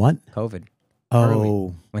gave him what? COVID. Oh.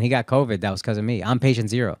 Early. When he got COVID, that was because of me. I'm patient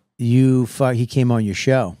zero. He came on your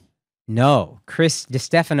show. No. Chris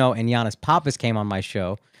DiStefano and Giannis Pappas came on my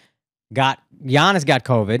show. Giannis got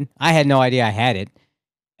COVID. I had no idea I had it.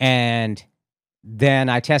 And then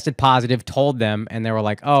I tested positive, told them, and they were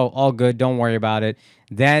like, oh, all good, don't worry about it.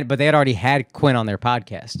 But they had already had Quinn on their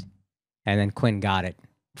podcast. And then Quinn got it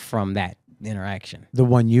from that interaction. The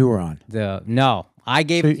one you were on? No. I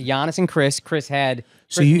gave it to Giannis and Chris. Chris and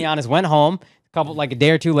Giannis went home. like a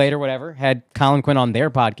day or two later, whatever, had Colin Quinn on their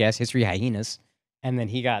podcast, History Hyenas, and then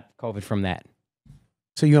he got COVID from that.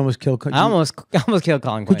 So you almost killed. I almost killed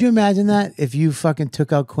Colin Quinn. Could you imagine that if you fucking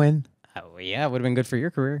took out Quinn? Oh, yeah, it would have been good for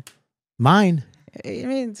your career. Mine. I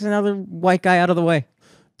mean, it's another white guy out of the way.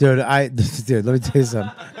 Dude, dude, let me tell you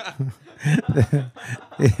something.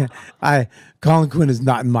 Colin Quinn is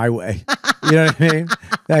not in my way. You know what I mean?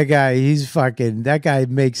 That guy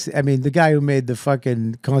makes, the guy who made the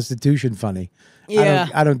fucking Constitution funny. Yeah.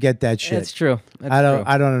 I don't get that shit. That's true. I don't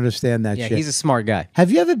understand that shit. Yeah, he's a smart guy.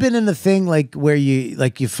 Have you ever been in a thing like where you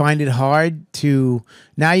find it hard to,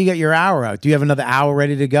 now you got your hour out. Do you have another hour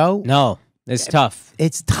ready to go? No. It's tough.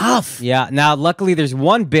 It's tough. Yeah. Now, luckily, there's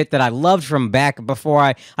one bit that I loved from back before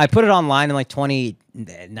I put it online in like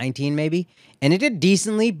 2019 maybe, and it did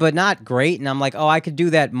decently, but not great. And I'm like, oh, I could do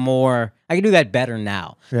that more. I could do that better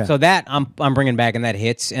now. Yeah. So that I'm bringing back, and that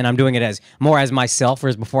hits, and I'm doing it as more as myself,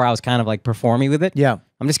 whereas before I was kind of like performing with it. Yeah.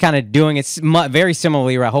 I'm just kind of doing it very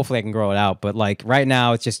similarly. Hopefully, I can grow it out. But like right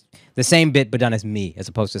now, it's just the same bit, but done as me, as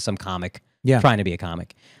opposed to some comic trying to be a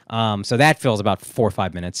comic. So that fills about 4 or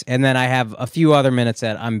 5 minutes. And then I have a few other minutes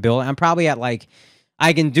that I'm building. I'm probably at like,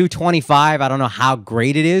 I can do 25. I don't know how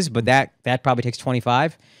great it is, but that probably takes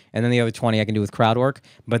 25. And then the other 20 I can do with crowd work.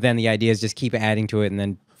 But then the idea is just keep adding to it and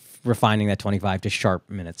then refining that 25 to sharp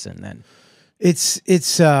minutes. And then it's but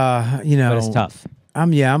it's tough.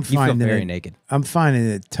 I'm you feel finding very it naked. I'm finding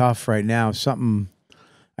it tough right now.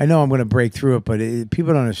 I know I'm going to break through it, but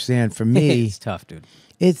people don't understand. For me, it's tough, dude.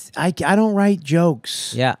 I don't write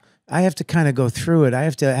jokes. Yeah. I have to kind of go through it. I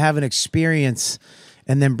have to have an experience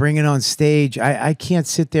and then bring it on stage. I can't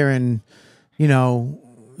sit there and, you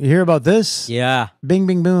hear about this? Yeah. Bing,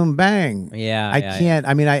 bing, boom, bang. Yeah. I can't.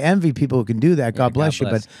 I mean, I envy people who can do that. God bless you.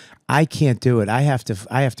 But I can't do it. I have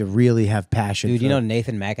to really have passion. Dude,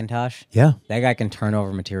 Nathan McIntosh? Yeah. That guy can turn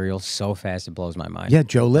over material so fast it blows my mind. Yeah,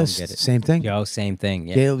 Joe List, same thing. Joe, same thing.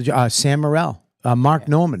 Yeah. Sam Morrell, Mark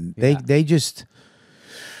Norman. They just...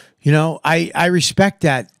 I respect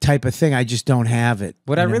that type of thing. I just don't have it.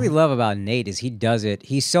 What I really love about Nate is he does it.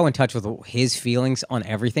 He's so in touch with his feelings on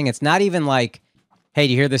everything. It's not even like, hey,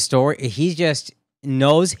 do you hear this story? He just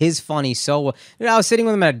knows his funny so well. I was sitting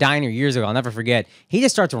with him at a diner years ago. I'll never forget. He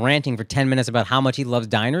just starts ranting for 10 minutes about how much he loves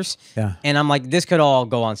diners. Yeah. And I'm like, this could all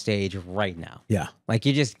go on stage right now. Yeah. Like,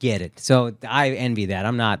 you just get it. So I envy that.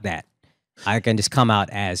 I'm not that. I can just come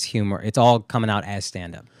out as humor. It's all coming out as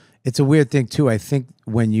stand-up. It's a weird thing, too. I think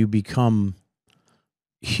when you become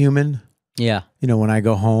human, when I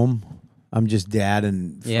go home, I'm just dad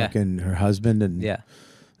and fucking her husband, and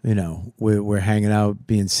we're hanging out,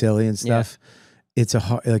 being silly and stuff. It's a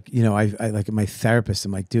hard, I like my therapist.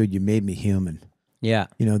 I'm like, dude, you made me human. Yeah.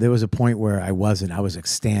 There was a point where I wasn't. I was like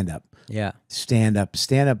stand-up. Yeah. Stand-up.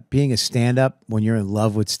 Being a stand-up, when you're in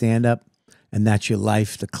love with stand-up, and that's your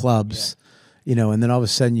life, the clubs. And then all of a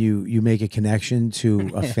sudden you make a connection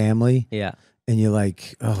to a family. Yeah. And you're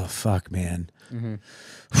like, oh, fuck, man.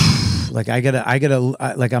 Mm-hmm. Like,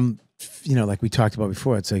 I'm, like we talked about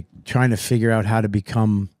before, it's like trying to figure out how to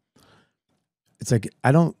become, it's like,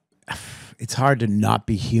 it's hard to not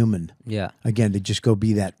be human. Yeah. Again, to just go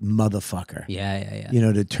be that motherfucker. Yeah.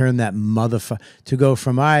 To turn that motherfucker, to go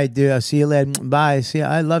from, all right, dude, I'll see you later. Bye. See you.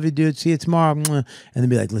 I love you, dude. See you tomorrow. And then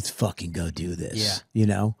be like, let's fucking go do this.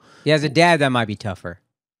 Yeah. Yeah, as a dad, that might be tougher.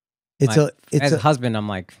 As a husband, I'm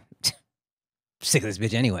like, sick of this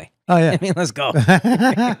bitch anyway. Oh, yeah. I mean, let's go.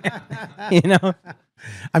 I mean,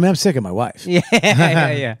 I'm sick of my wife. Yeah.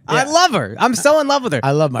 I love her. I'm so in love with her.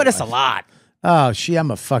 I love my wife. But it's a lot. Oh,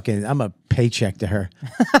 I'm a paycheck to her.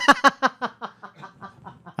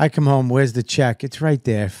 I come home, where's the check? It's right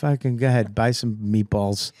there. Fucking go ahead, buy some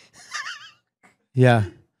meatballs. Yeah.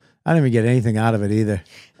 I don't even get anything out of it either.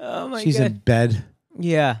 Oh my God. She's in bed.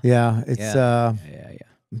 Yeah. Yeah. It's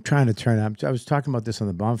I'm trying to turn up. I was talking about this on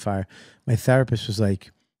the bonfire. My therapist was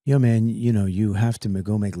like, yo, man, you have to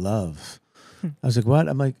go make love. I was like, what?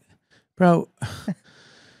 I'm like, bro,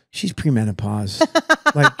 she's premenopause.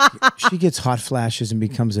 Like, she gets hot flashes and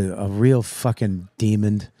becomes a real fucking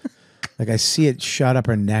demon. Like, I see it shot up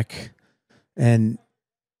her neck. And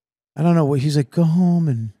I don't know what he's like, go home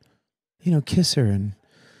and, kiss her and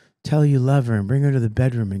tell her you love her and bring her to the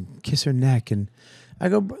bedroom and kiss her neck. And I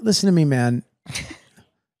go, listen to me, man.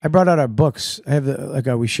 I brought out our books. I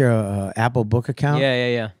have we share a Apple book account.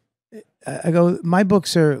 Yeah. I go, my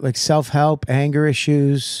books are like self-help, anger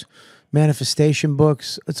issues, manifestation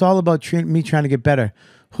books. It's all about me trying to get better.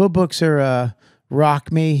 Her books are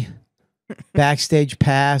Rock Me, Backstage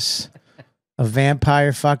Pass, a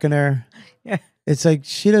vampire fucking her. Yeah. It's like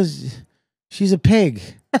she's a pig.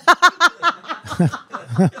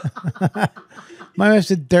 My wife's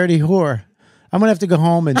a dirty whore. I'm gonna have to go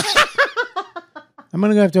home and I'm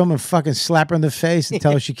gonna have to go home and fucking slap her in the face and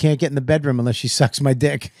tell her she can't get in the bedroom unless she sucks my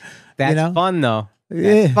dick. That's fun though.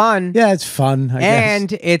 Yeah. That's fun. Yeah, it's fun. I And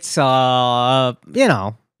guess. it's you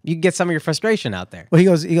know, you get some of your frustration out there. Well, he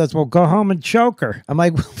goes, well, go home and choke her. I'm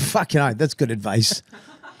like, well, fucking all right, that's good advice.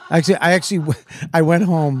 I went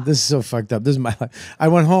home. This is so fucked up. This is my life. I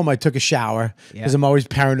went home. I took a shower because I'm always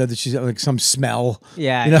paranoid that she's like some smell.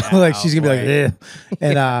 Yeah, you know, yeah. like she's gonna be like, eh.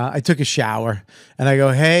 And I took a shower and I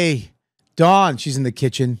go, hey, Dawn. She's in the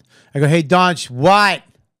kitchen. I go, hey, Dawn. What?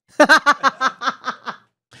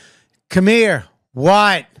 Come here.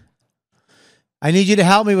 What? I need you to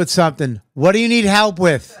help me with something. What do you need help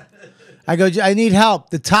with? I go, I need help.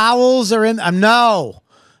 The towels are in. No.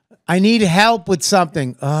 I need help with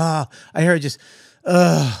something. I heard just,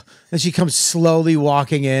 Then she comes slowly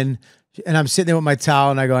walking in, and I'm sitting there with my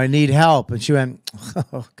towel, and I go, I need help. And she went,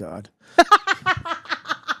 oh, God.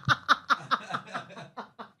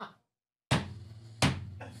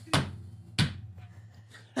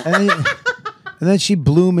 and then she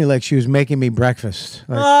blew me like she was making me breakfast.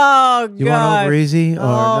 Like, oh, God. You want over easy? Or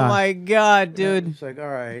not? My God, dude. It's like, all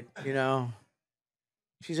right,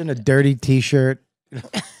 she's in a dirty T-shirt.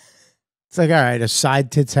 It's like, all right, a side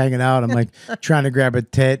tit's hanging out. I'm like trying to grab a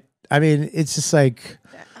tit. I mean, it's just like,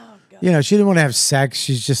 she didn't want to have sex.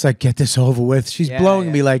 She's just like, get this over with. She's blowing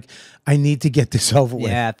me like, I need to get this over with.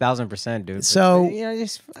 Yeah, 1000%, dude. So,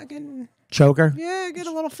 just fucking choke her. Yeah, get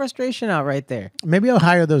a little frustration out right there. Maybe I'll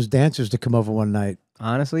hire those dancers to come over one night.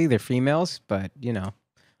 Honestly, they're females, but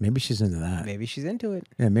maybe she's into that. Maybe she's into it.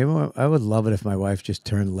 Yeah, maybe I would love it if my wife just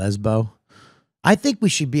turned lesbo. I think we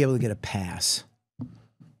should be able to get a pass.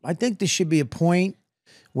 I think there should be a point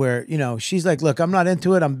where, she's like, look, I'm not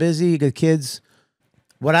into it. I'm busy. You got kids.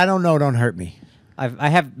 What I don't know don't hurt me. I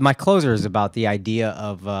have my closer is about the idea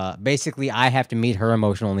of basically I have to meet her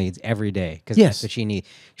emotional needs every day because that's what she needs.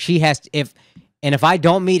 She has to, if I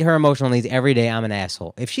don't meet her emotional needs every day, I'm an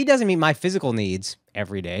asshole. If she doesn't meet my physical needs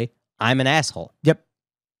every day, I'm an asshole. Yep.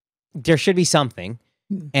 There should be something.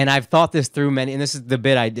 And I've thought this through many, and this is the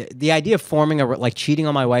bit I did. The idea of forming like cheating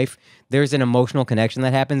on my wife, there's an emotional connection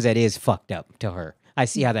that happens that is fucked up to her. I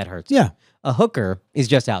see how that hurts. Yeah. A hooker is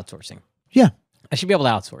just outsourcing. Yeah. I should be able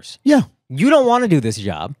to outsource. Yeah. You don't want to do this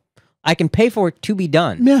job. I can pay for it to be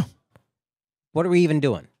done. Yeah. What are we even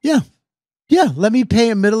doing? Yeah. Yeah. Let me pay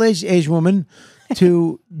a middle-aged Asian woman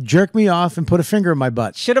to jerk me off and put a finger in my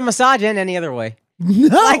butt. Should a massage end any other way?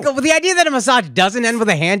 No. Like, the idea that a massage doesn't end with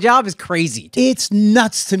a hand job is crazy. It's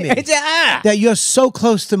nuts to me that you're so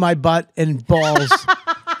close to my butt and balls,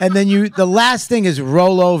 and then the last thing is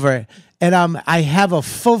roll over, and I have a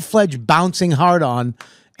full-fledged bouncing hard on,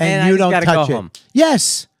 and you don't touch it. Home.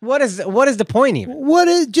 Yes. What is the point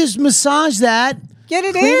even? Just massage that. Get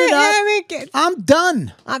it in. I'm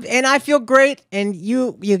done. And I feel great, and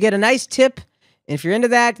you get a nice tip. And if you're into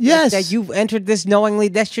that, that you've entered this knowingly,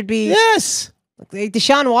 that should be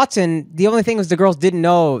Deshaun Watson, the only thing was the girls didn't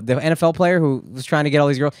know, the NFL player who was trying to get all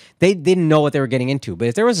these girls, they didn't know what they were getting into. But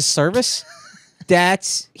if there was a service,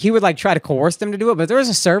 he would like try to coerce them to do it. But if there was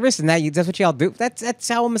a service and that's what y'all do, that's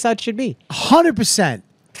how a massage should be. 100%.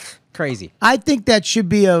 Crazy. I think that should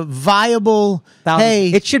be a viable,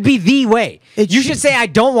 it should be the way. You should say, I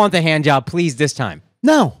don't want the hand job, please, this time.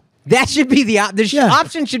 No. That should be the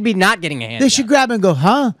option should be not getting a hand job. They should grab and go,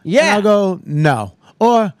 huh? Yeah. And I'll go, no.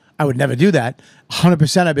 Or I would never do that.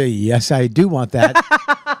 100% I'd be, yes, I do want that.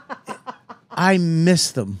 I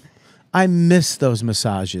miss them. I miss those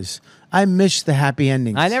massages. I miss the happy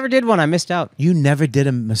endings. I never did one. I missed out. You never did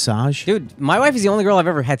a massage? Dude, my wife is the only girl I've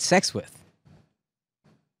ever had sex with.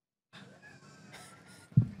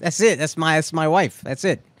 That's it. That's my wife. That's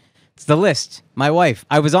it. It's the list. My wife.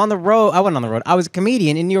 I was on the road. I went on the road. I was a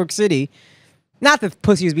comedian in New York City. Not that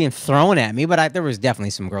pussy was being thrown at me, but there was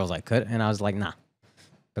definitely some girls I could. And I was like, nah.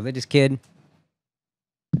 Religious kid.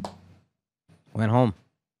 Went home.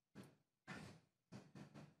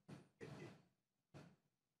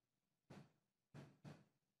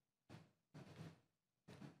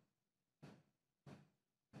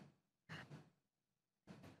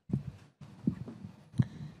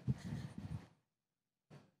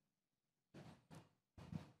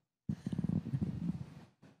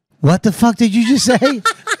 What the fuck did you just say?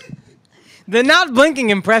 The not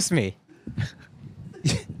blinking impressed me.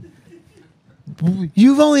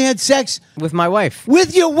 You've only had sex with my wife.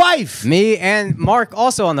 With your wife? Me and Mark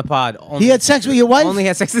also on the pod. He had sex with your wife? Only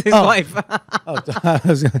had sex with his wife. I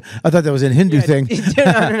thought that was a Hindu thing.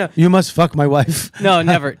 No. You must fuck my wife. No,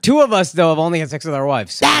 never. Two of us, though, have only had sex with our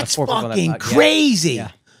wives. That's fucking crazy.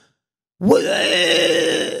 Yeah.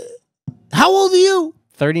 How old are you?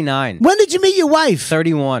 39. When did you meet your wife?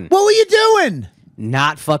 31. What were you doing?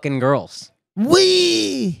 Not fucking girls.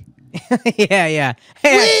 We. Yeah.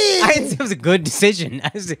 Hey, it was a good decision.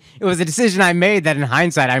 It was a decision I made that in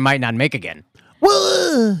hindsight I might not make again.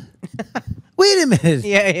 Well, wait a minute.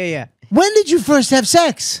 Yeah. When did you first have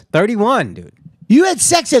sex? 31, dude. You had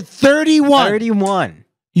sex at 31. 31.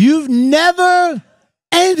 You've never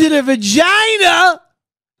entered a vagina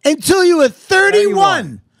until you were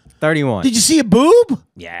 31. 31. Did you see a boob?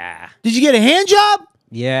 Yeah. Did you get a hand job?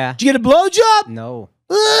 Yeah. Did you get a blowjob? No.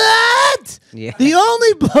 What? Yeah. The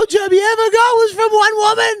only blowjob you ever got was from one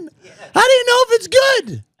woman? Yeah. How do you know if it's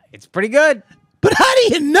good? It's pretty good. But how do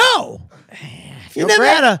you know? You never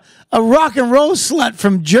had a rock and roll slut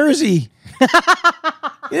from Jersey.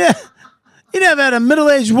 Yeah. You never had a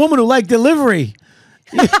middle-aged woman who liked delivery.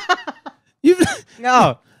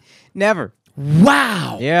 No, never.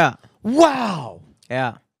 Wow. Yeah. Wow.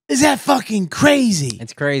 Yeah. Is that fucking crazy?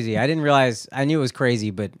 It's crazy. I didn't realize. I knew it was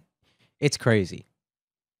crazy, but it's crazy.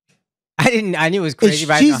 I knew it was crazy.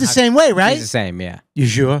 But She's the same way, right? She's the same, yeah. You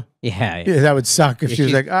sure? Yeah. Yeah, that would suck if she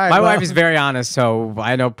was like, all right. My wife is very honest, so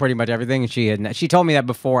I know pretty much everything. And she told me that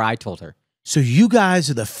before I told her. So you guys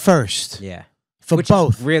are the first. Yeah. For Which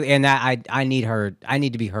both. is really, and that I need her. I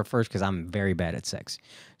need to be her first because I'm very bad at sex.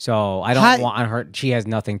 So I don't want her. She has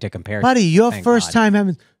nothing to compare. Buddy, your Thank first God. time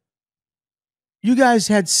having. You guys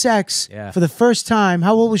had sex for the first time.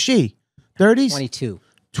 How old was she? 30s? 22.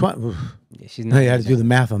 Yeah, she's not. You had to do the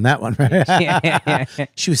math on that one, right? Yeah.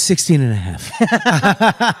 She was 16 and a half.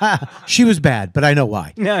 She was bad, but I know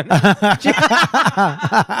why. No.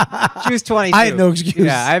 She was 22. I had no excuse.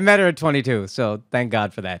 Yeah, I met her at 22, so thank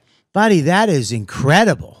God for that. Buddy, that is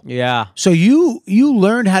incredible. Yeah. So you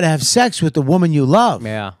learned how to have sex with the woman you love.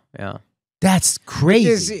 Yeah. That's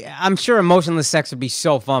crazy. I'm sure emotionless sex would be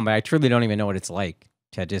so fun, but I truly don't even know what it's like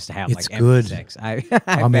to just have It's like good. empty sex.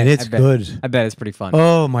 I mean, it's good. I bet it's pretty fun.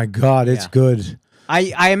 Oh my God, it's good.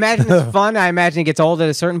 I imagine it's fun. I imagine it gets old at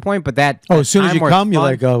a certain point, but that as soon as you come, you're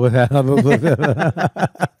fun. like, oh, with that.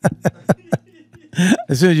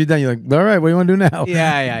 As soon as you're done, you're like, all right, what do you want to do now?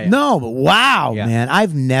 Yeah. No, but wow, man,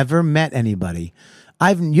 I've never met anybody.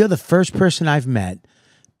 You're the first person I've met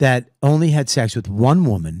that only had sex with one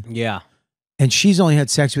woman. Yeah. And she's only had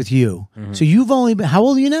sex with you. So you've only been, how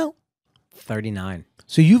old are you now? 39.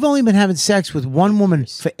 So you've only been having sex with one woman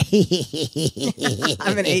for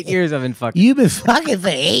I've been 8 years. I've been fucking. You've been fucking for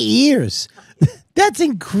 8 years. That's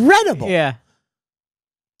incredible. Yeah.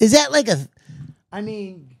 Is that like I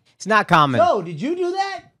mean, it's not common. Joe, did you do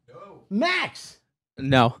that? No. Max.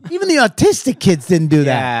 No. Even the autistic kids didn't do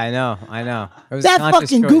that. Yeah, I know. It was That a conscious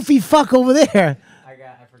fucking choice. goofy fuck over there.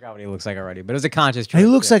 I forgot what he looks like already, but it was a conscious choice. He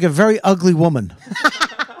looks like a very ugly woman.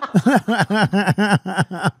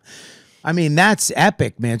 I mean, that's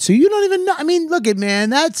epic, man. So you don't even know. I mean, look at man.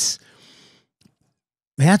 That's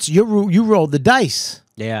you rolled the dice.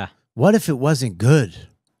 Yeah. What if it wasn't good?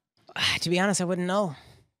 To be honest, I wouldn't know.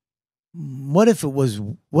 What if it was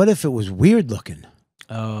weird looking?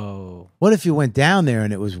 Oh. What if you went down there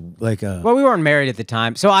and it was like a... Well, we weren't married at the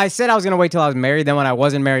time. So I said I was going to wait till I was married. Then when I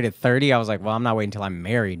wasn't married at 30, I was like, well, I'm not waiting until I'm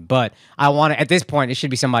married. But I want to, at this point, it should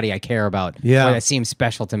be somebody I care about. Yeah. Or that seems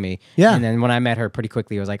special to me. Yeah. And then when I met her pretty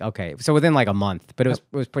quickly, it was like, okay. So within like a month. But it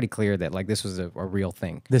was pretty clear that like this was a real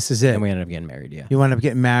thing. This is it. And we ended up getting married, yeah. You wound up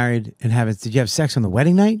getting married and having... Did you have sex on the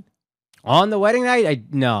wedding night? On the wedding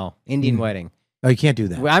night? No. Indian wedding. Oh, you can't do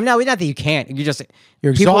that. Well, not that you can't. You just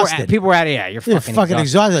you're people exhausted. People were at it. Yeah, you're fucking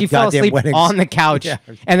exhausted. She fell asleep weddings. on the couch, Yeah.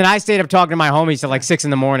 and then I stayed up talking to my homies till like 6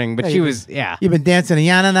 a.m. But Yeah, she you- was You've been dancing. You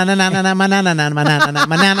Yeah. want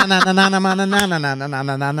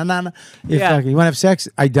to have sex?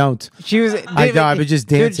 I don't. She was. I was just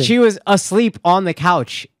dancing. Dude, she was asleep on the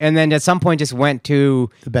couch, and then at some point just went to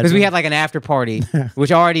The because we bedroom. had like an after party,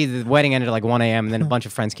 which already the wedding ended at like 1 a.m. And then a bunch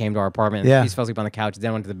of friends came to our apartment. And Yeah. she just fell asleep on the couch,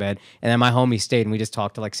 then went to the bed, and then my homie stayed, and we just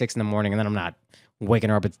talked till like 6 a.m. And then I'm not waking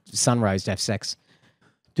her up at sunrise to have sex.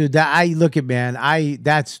 Dude, I look at man.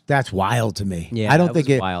 That's wild to me. Yeah, I don't that think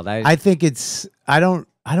was it. wild. I think it's. I don't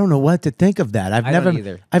know what to think of that. I don't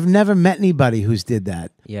either. I've never met anybody who's did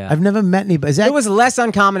that. Yeah. I've never met anybody. Is that, It was less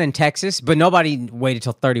uncommon in Texas, but nobody waited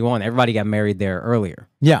till 31. Everybody got married there earlier.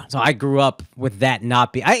 yeah. So I grew up with that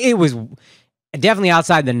not be. It was definitely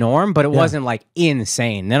outside the norm, but it wasn't like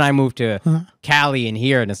insane. Then I moved to Cali and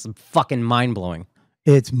here, and it's fucking mind blowing.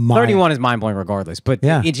 It's 31 is mind blowing regardless, but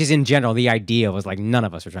Yeah. it just in general, the idea was like none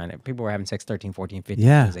of us were trying to. People were having sex 13, 14, 15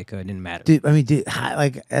 Yeah. because they could. It didn't matter. Dude, I mean,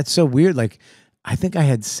 like that's so weird. Like, I think I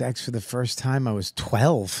had sex for the first time I was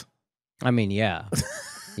 12. I mean, yeah.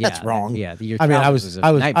 That's wrong. Yeah. Your I mean, I childhood was a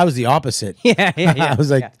nightmare. the opposite. Yeah. I was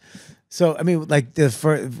like, So I mean, like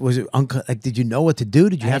was it like? Did you know what to do?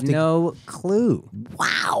 Did you I have had to? no clue.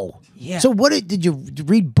 Wow. Yeah. So what did you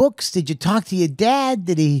read books? Did you talk to your dad?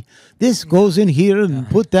 Did he? This goes in here and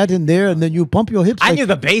put that in there, and then you pump your hips. I like, knew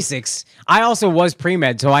the basics. I also was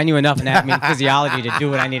pre-med, so I knew enough anatomy and physiology to do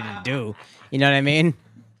what I needed to do. You know what I mean?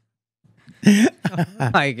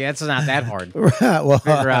 Like, that's not that hard. well,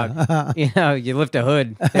 Figure out. You know, you lift a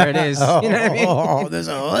hood. There it is. You know what I mean? Oh, there's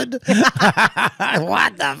a hood.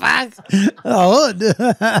 What the fuck? A hood.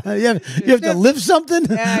 you have to lift something.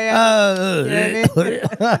 Yeah.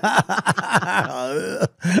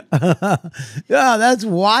 Yeah, that's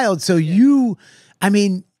wild. So I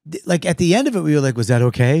mean, like at the end of it, we were like, was that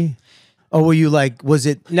okay? Or were you like, was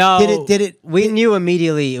it? No. Did it? We knew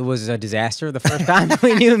immediately it was a disaster the first time.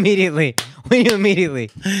 We knew immediately. You knew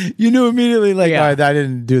immediately. Like, all right, I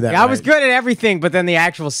didn't do that. Yeah, right. I was good at everything, but then the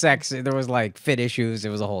actual sex, there was like fit issues. It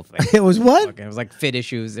was a whole thing. It was what? It was like fit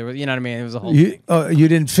issues. There was, you know what I mean? It was a whole You thing. you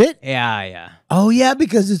didn't fit? Yeah. Oh yeah,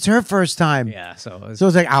 because it's her first time. Yeah, so it was, So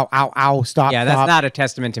it's like, ow, stop. yeah, that's stop. not a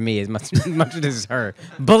testament to me as much as it is her.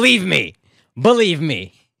 Believe me.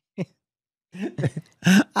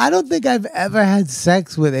 I don't think I've ever had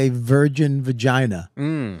sex with a virgin vagina.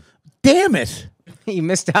 Damn it. You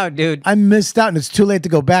missed out, dude. I missed out, and it's too late to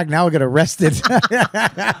go back. Now I get arrested.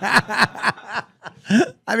 I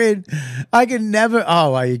mean, I can never.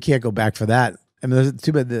 Oh, well, you can't go back for that. I mean, it's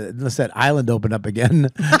too bad unless that island opened up again.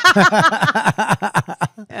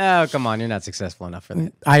 Oh, come on. You're not successful enough for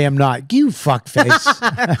that. I am not. You fuckface.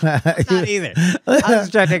 Not either. I was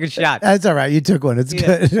just trying to take a shot. That's all right. You took one. It's Yeah,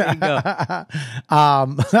 good. there you go.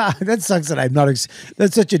 That sucks that I'm not.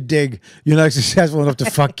 That's such a dig. You're not successful enough to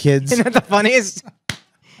fuck kids. Isn't that the funniest?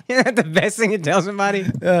 Isn't that the best thing to tell somebody?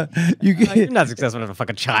 You're not successful enough to fuck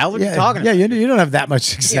a child. What are you talking yeah, about? you don't have that much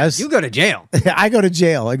success. You go to jail. I go to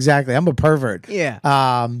jail. Exactly. I'm a pervert. Yeah.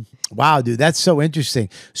 Wow, dude, that's so interesting.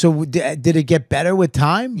 So did it get better with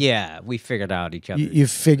time? Yeah, we figured out each other. You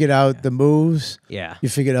figured out the moves. Yeah. You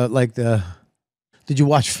figured out like the. Did you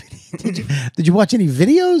watch? Did you watch any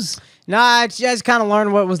videos? No, I just kind of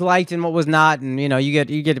learned what was liked and what was not, and you know, you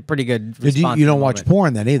get a pretty good response. You don't watch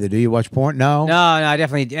porn then either? Do you watch porn? No. No, I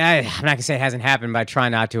definitely. I'm not gonna say it hasn't happened, but I try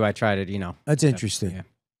not to. I try to, you know. That's interesting. Yeah.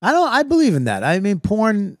 I believe in that. I mean,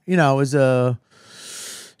 porn, is a.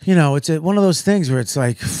 It's one of those things where it's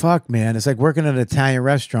like, fuck, man. It's like working at an Italian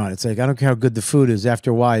restaurant. It's like, I don't care how good the food is. After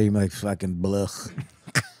a while, you're like, fucking blech.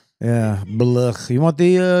 Yeah, blech. You want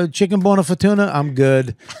the chicken buonafortuna? I'm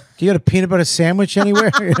good. You got a peanut butter sandwich anywhere?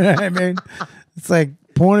 You know what I mean? It's like,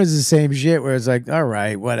 porn is the same shit where it's like, all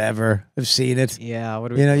right, whatever. I've seen it. Yeah. What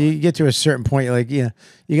do we You get to a certain point, you're like, you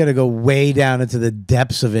got to go way down into the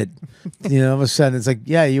depths of it. All of a sudden, it's like,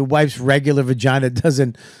 yeah, your wife's regular vagina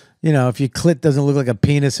doesn't. If your clit doesn't look like a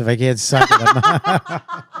penis, if I can't suck it.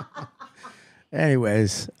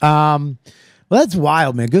 Anyways, well, that's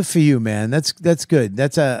wild, man. Good for you, man. That's good.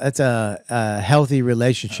 That's a healthy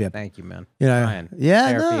relationship. Thank you, man. Yeah,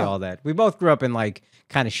 Therapy, all that. We both grew up in like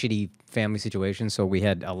kind of shitty family situations, so we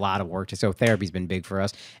had a lot of work to. So therapy's been big for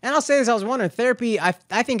us. And I'll say this: I was wondering, therapy, I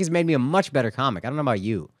think has made me a much better comic. I don't know about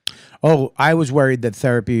you. Oh, I was worried that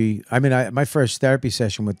therapy. I mean, my first therapy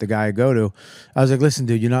session with the guy I go to, I was like, "Listen,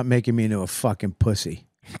 dude, you're not making me into a fucking pussy."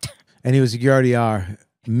 And he was like, "You already are.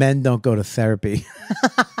 Men don't go to therapy."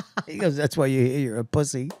 He goes, "That's why you're a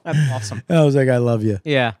pussy." That's awesome. And I was like, "I love you."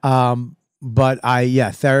 Yeah. But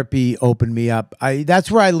therapy opened me up.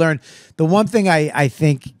 That's where I learned the one thing I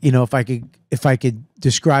think, if I could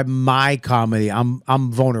describe my comedy, I'm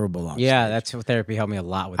vulnerable on. Yeah, stage. that's what therapy helped me a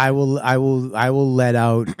lot with. I will let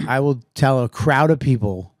out. I will tell a crowd of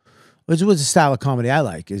people. Which was a style of comedy I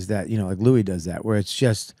like. Is that like Louis does that, where it's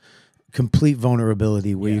just complete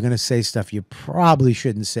vulnerability, where you're going to say stuff you probably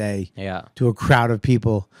shouldn't say. Yeah. To a crowd of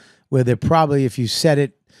people, where they're probably, if you said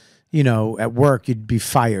it, at work, you'd be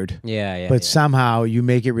fired. Yeah. But somehow you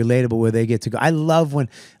make it relatable where they get to go. I love when,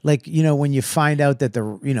 when you find out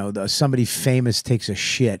that somebody famous takes a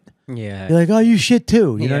shit. Yeah. You're like, oh, you shit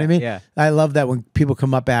too. You know what I mean? Yeah. I love that when people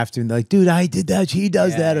come up after and they're like, dude, I did that. She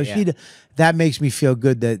does that, or she. That makes me feel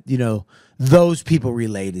good that those people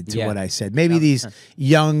related to what I said. Maybe these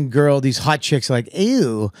young these hot chicks are like,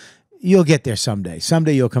 ew. You'll get there someday.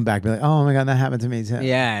 Someday you'll come back and be like, oh my God, that happened to me too.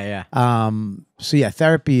 Yeah. So yeah,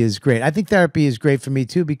 therapy is great. I think therapy is great for me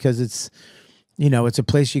too, because it's, it's a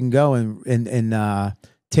place you can go and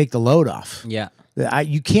take the load off. Yeah.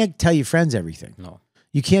 You can't tell your friends everything. No.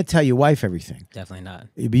 You can't tell your wife everything. Definitely not.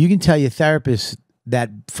 But you can tell your therapist that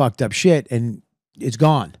fucked up shit and it's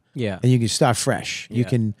gone. Yeah. And you can start fresh. You Yeah.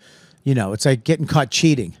 can, it's like getting caught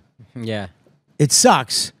cheating. Yeah. It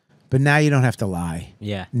sucks, But now you don't have to lie.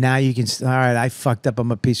 Yeah. Now you can. All right, I fucked up.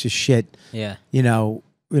 I'm a piece of shit. Yeah. You know.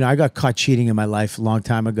 I got caught cheating in my life a long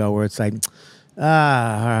time ago. Where it's like,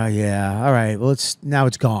 yeah, all right. Well, now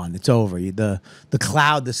it's gone. It's over. The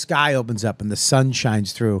cloud, the sky opens up, and the sun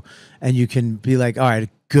shines through, and you can be like, all right,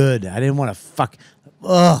 good. I didn't want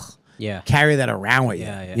to carry that around with you.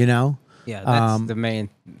 Yeah. You know. Yeah, that's the main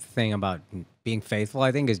thing about being faithful,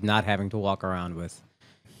 I think, is not having to walk around with.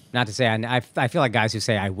 Not to say, I feel like guys who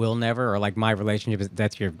say I will never, or like my relationship,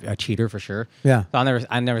 you're a cheater for sure. Yeah. So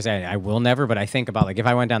I never say I will never, but I think about like if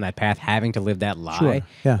I went down that path, having to live that lie,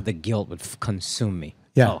 the guilt would consume me.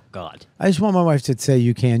 Yeah. Oh, God. I just want my wife to say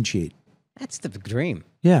you can cheat. That's the dream.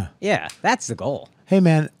 Yeah. Yeah, that's the goal. Hey,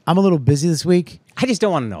 man, I'm a little busy this week. I just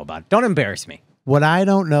don't want to know about it. Don't embarrass me. What I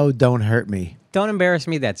don't know, don't hurt me. Don't embarrass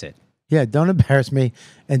me, that's it. Yeah, don't embarrass me,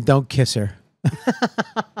 and don't kiss her.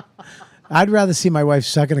 I'd rather see my wife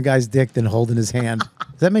sucking a guy's dick than holding his hand.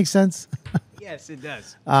 Does that make sense? Yes, it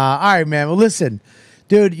does. All right, man. Well, listen,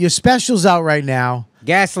 dude, your special's out right now.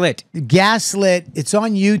 Gaslit. Gaslit. It's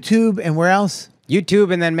on YouTube, and where else?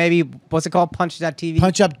 YouTube, and then maybe, what's it called? Punch.tv?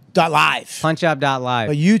 Punchup.live. Punchup.live.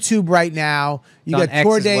 But YouTube right now. You got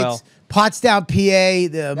tour dates. Pottstown,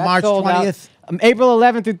 PA, March 20th. April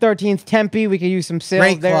 11th through 13th, Tempe. We could use some sales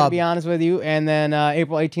Great there, club. to be honest with you. And then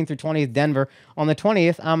April 18th through 20th, Denver. On the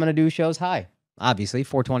 20th, I'm going to do shows high. Obviously,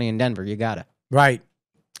 420 in Denver. You got it. Right.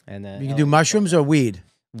 And then you can do mushrooms or weed?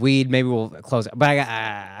 Weed, maybe we'll close it. But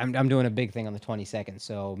I'm doing a big thing on the 22nd,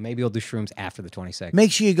 so maybe we'll do shrooms after the 22nd.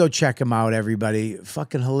 Make sure you go check him out, everybody.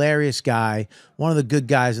 Fucking hilarious guy. One of the good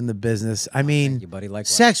guys in the business. I mean, thank you, buddy.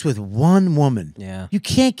 Likewise. Sex with one woman. Yeah. You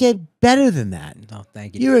can't get better than that. No,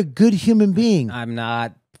 thank you. You're a good human being. I'm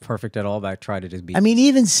not perfect at all, but I try to just be. I mean,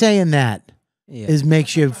 even saying that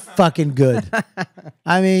makes you fucking good.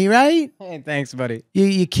 I mean, right? Hey, thanks, buddy.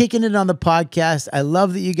 You're kicking it on the podcast. I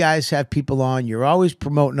love that you guys have people on. You're always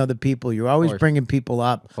promoting other people. You're always bringing people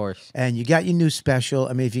up. Of course. And you got your new special.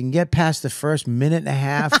 I mean, if you can get past the first minute and a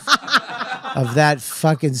half of that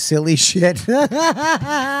fucking silly shit, it's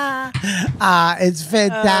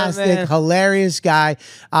fantastic. Hilarious guy.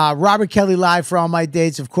 Robert Kelly Live for all my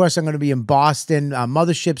dates. Of course, I'm going to be in Boston.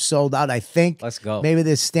 Mothership sold out, I think. Let's go. Maybe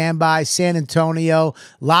there's standby. San Antonio,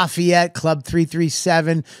 Lafayette, Club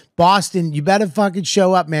 337. Boston, you better fucking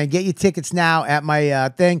show up, man. Get your tickets now at my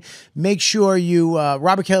thing. Make sure you,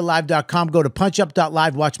 robertkellylive.com, go to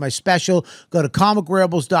punchup.live, watch my special. Go to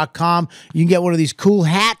comicwearables.com. You can get one of these cool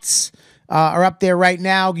hats. Are up there right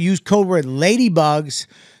now. Use code word Ladybugs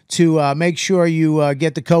to make sure you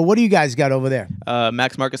get the code. What do you guys got over there?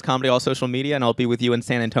 Max Marcus Comedy, all social media, and I'll be with you in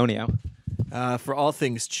San Antonio. For all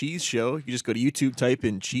things Cheese Show, you just go to YouTube, type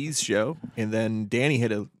in Cheese Show, and then Danny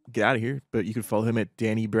had to get out of here, but you can follow him at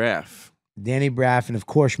Danny Braff. Danny Braff, and of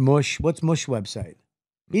course Mush. What's Mush website?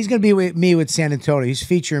 He's going to be with me with San Antonio. He's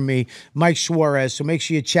featuring me, Mike Suarez. So make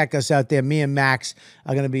sure you check us out there. Me and Max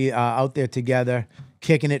are going to be out there together,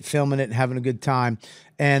 kicking it, filming it, and having a good time.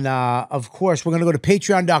 And of course, we're going to go to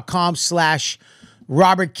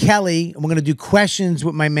patreon.com/Robert Kelly. And we're going to do questions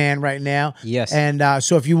with my man right now. Yes. And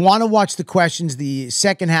so if you want to watch the questions, the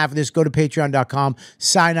second half of this, go to patreon.com,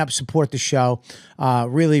 sign up, support the show.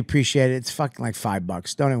 Really appreciate it. It's fucking like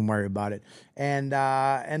 $5. Don't even worry about it. And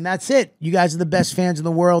that's it. You guys are the best fans in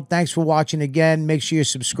the world. Thanks for watching again. Make sure you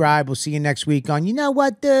subscribe. We'll see you next week on You Know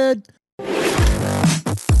What, Dude?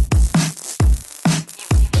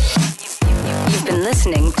 You've been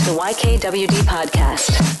listening to the YKWD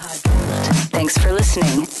podcast. Thanks for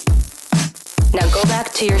listening. Now go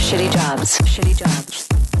back to your shitty jobs.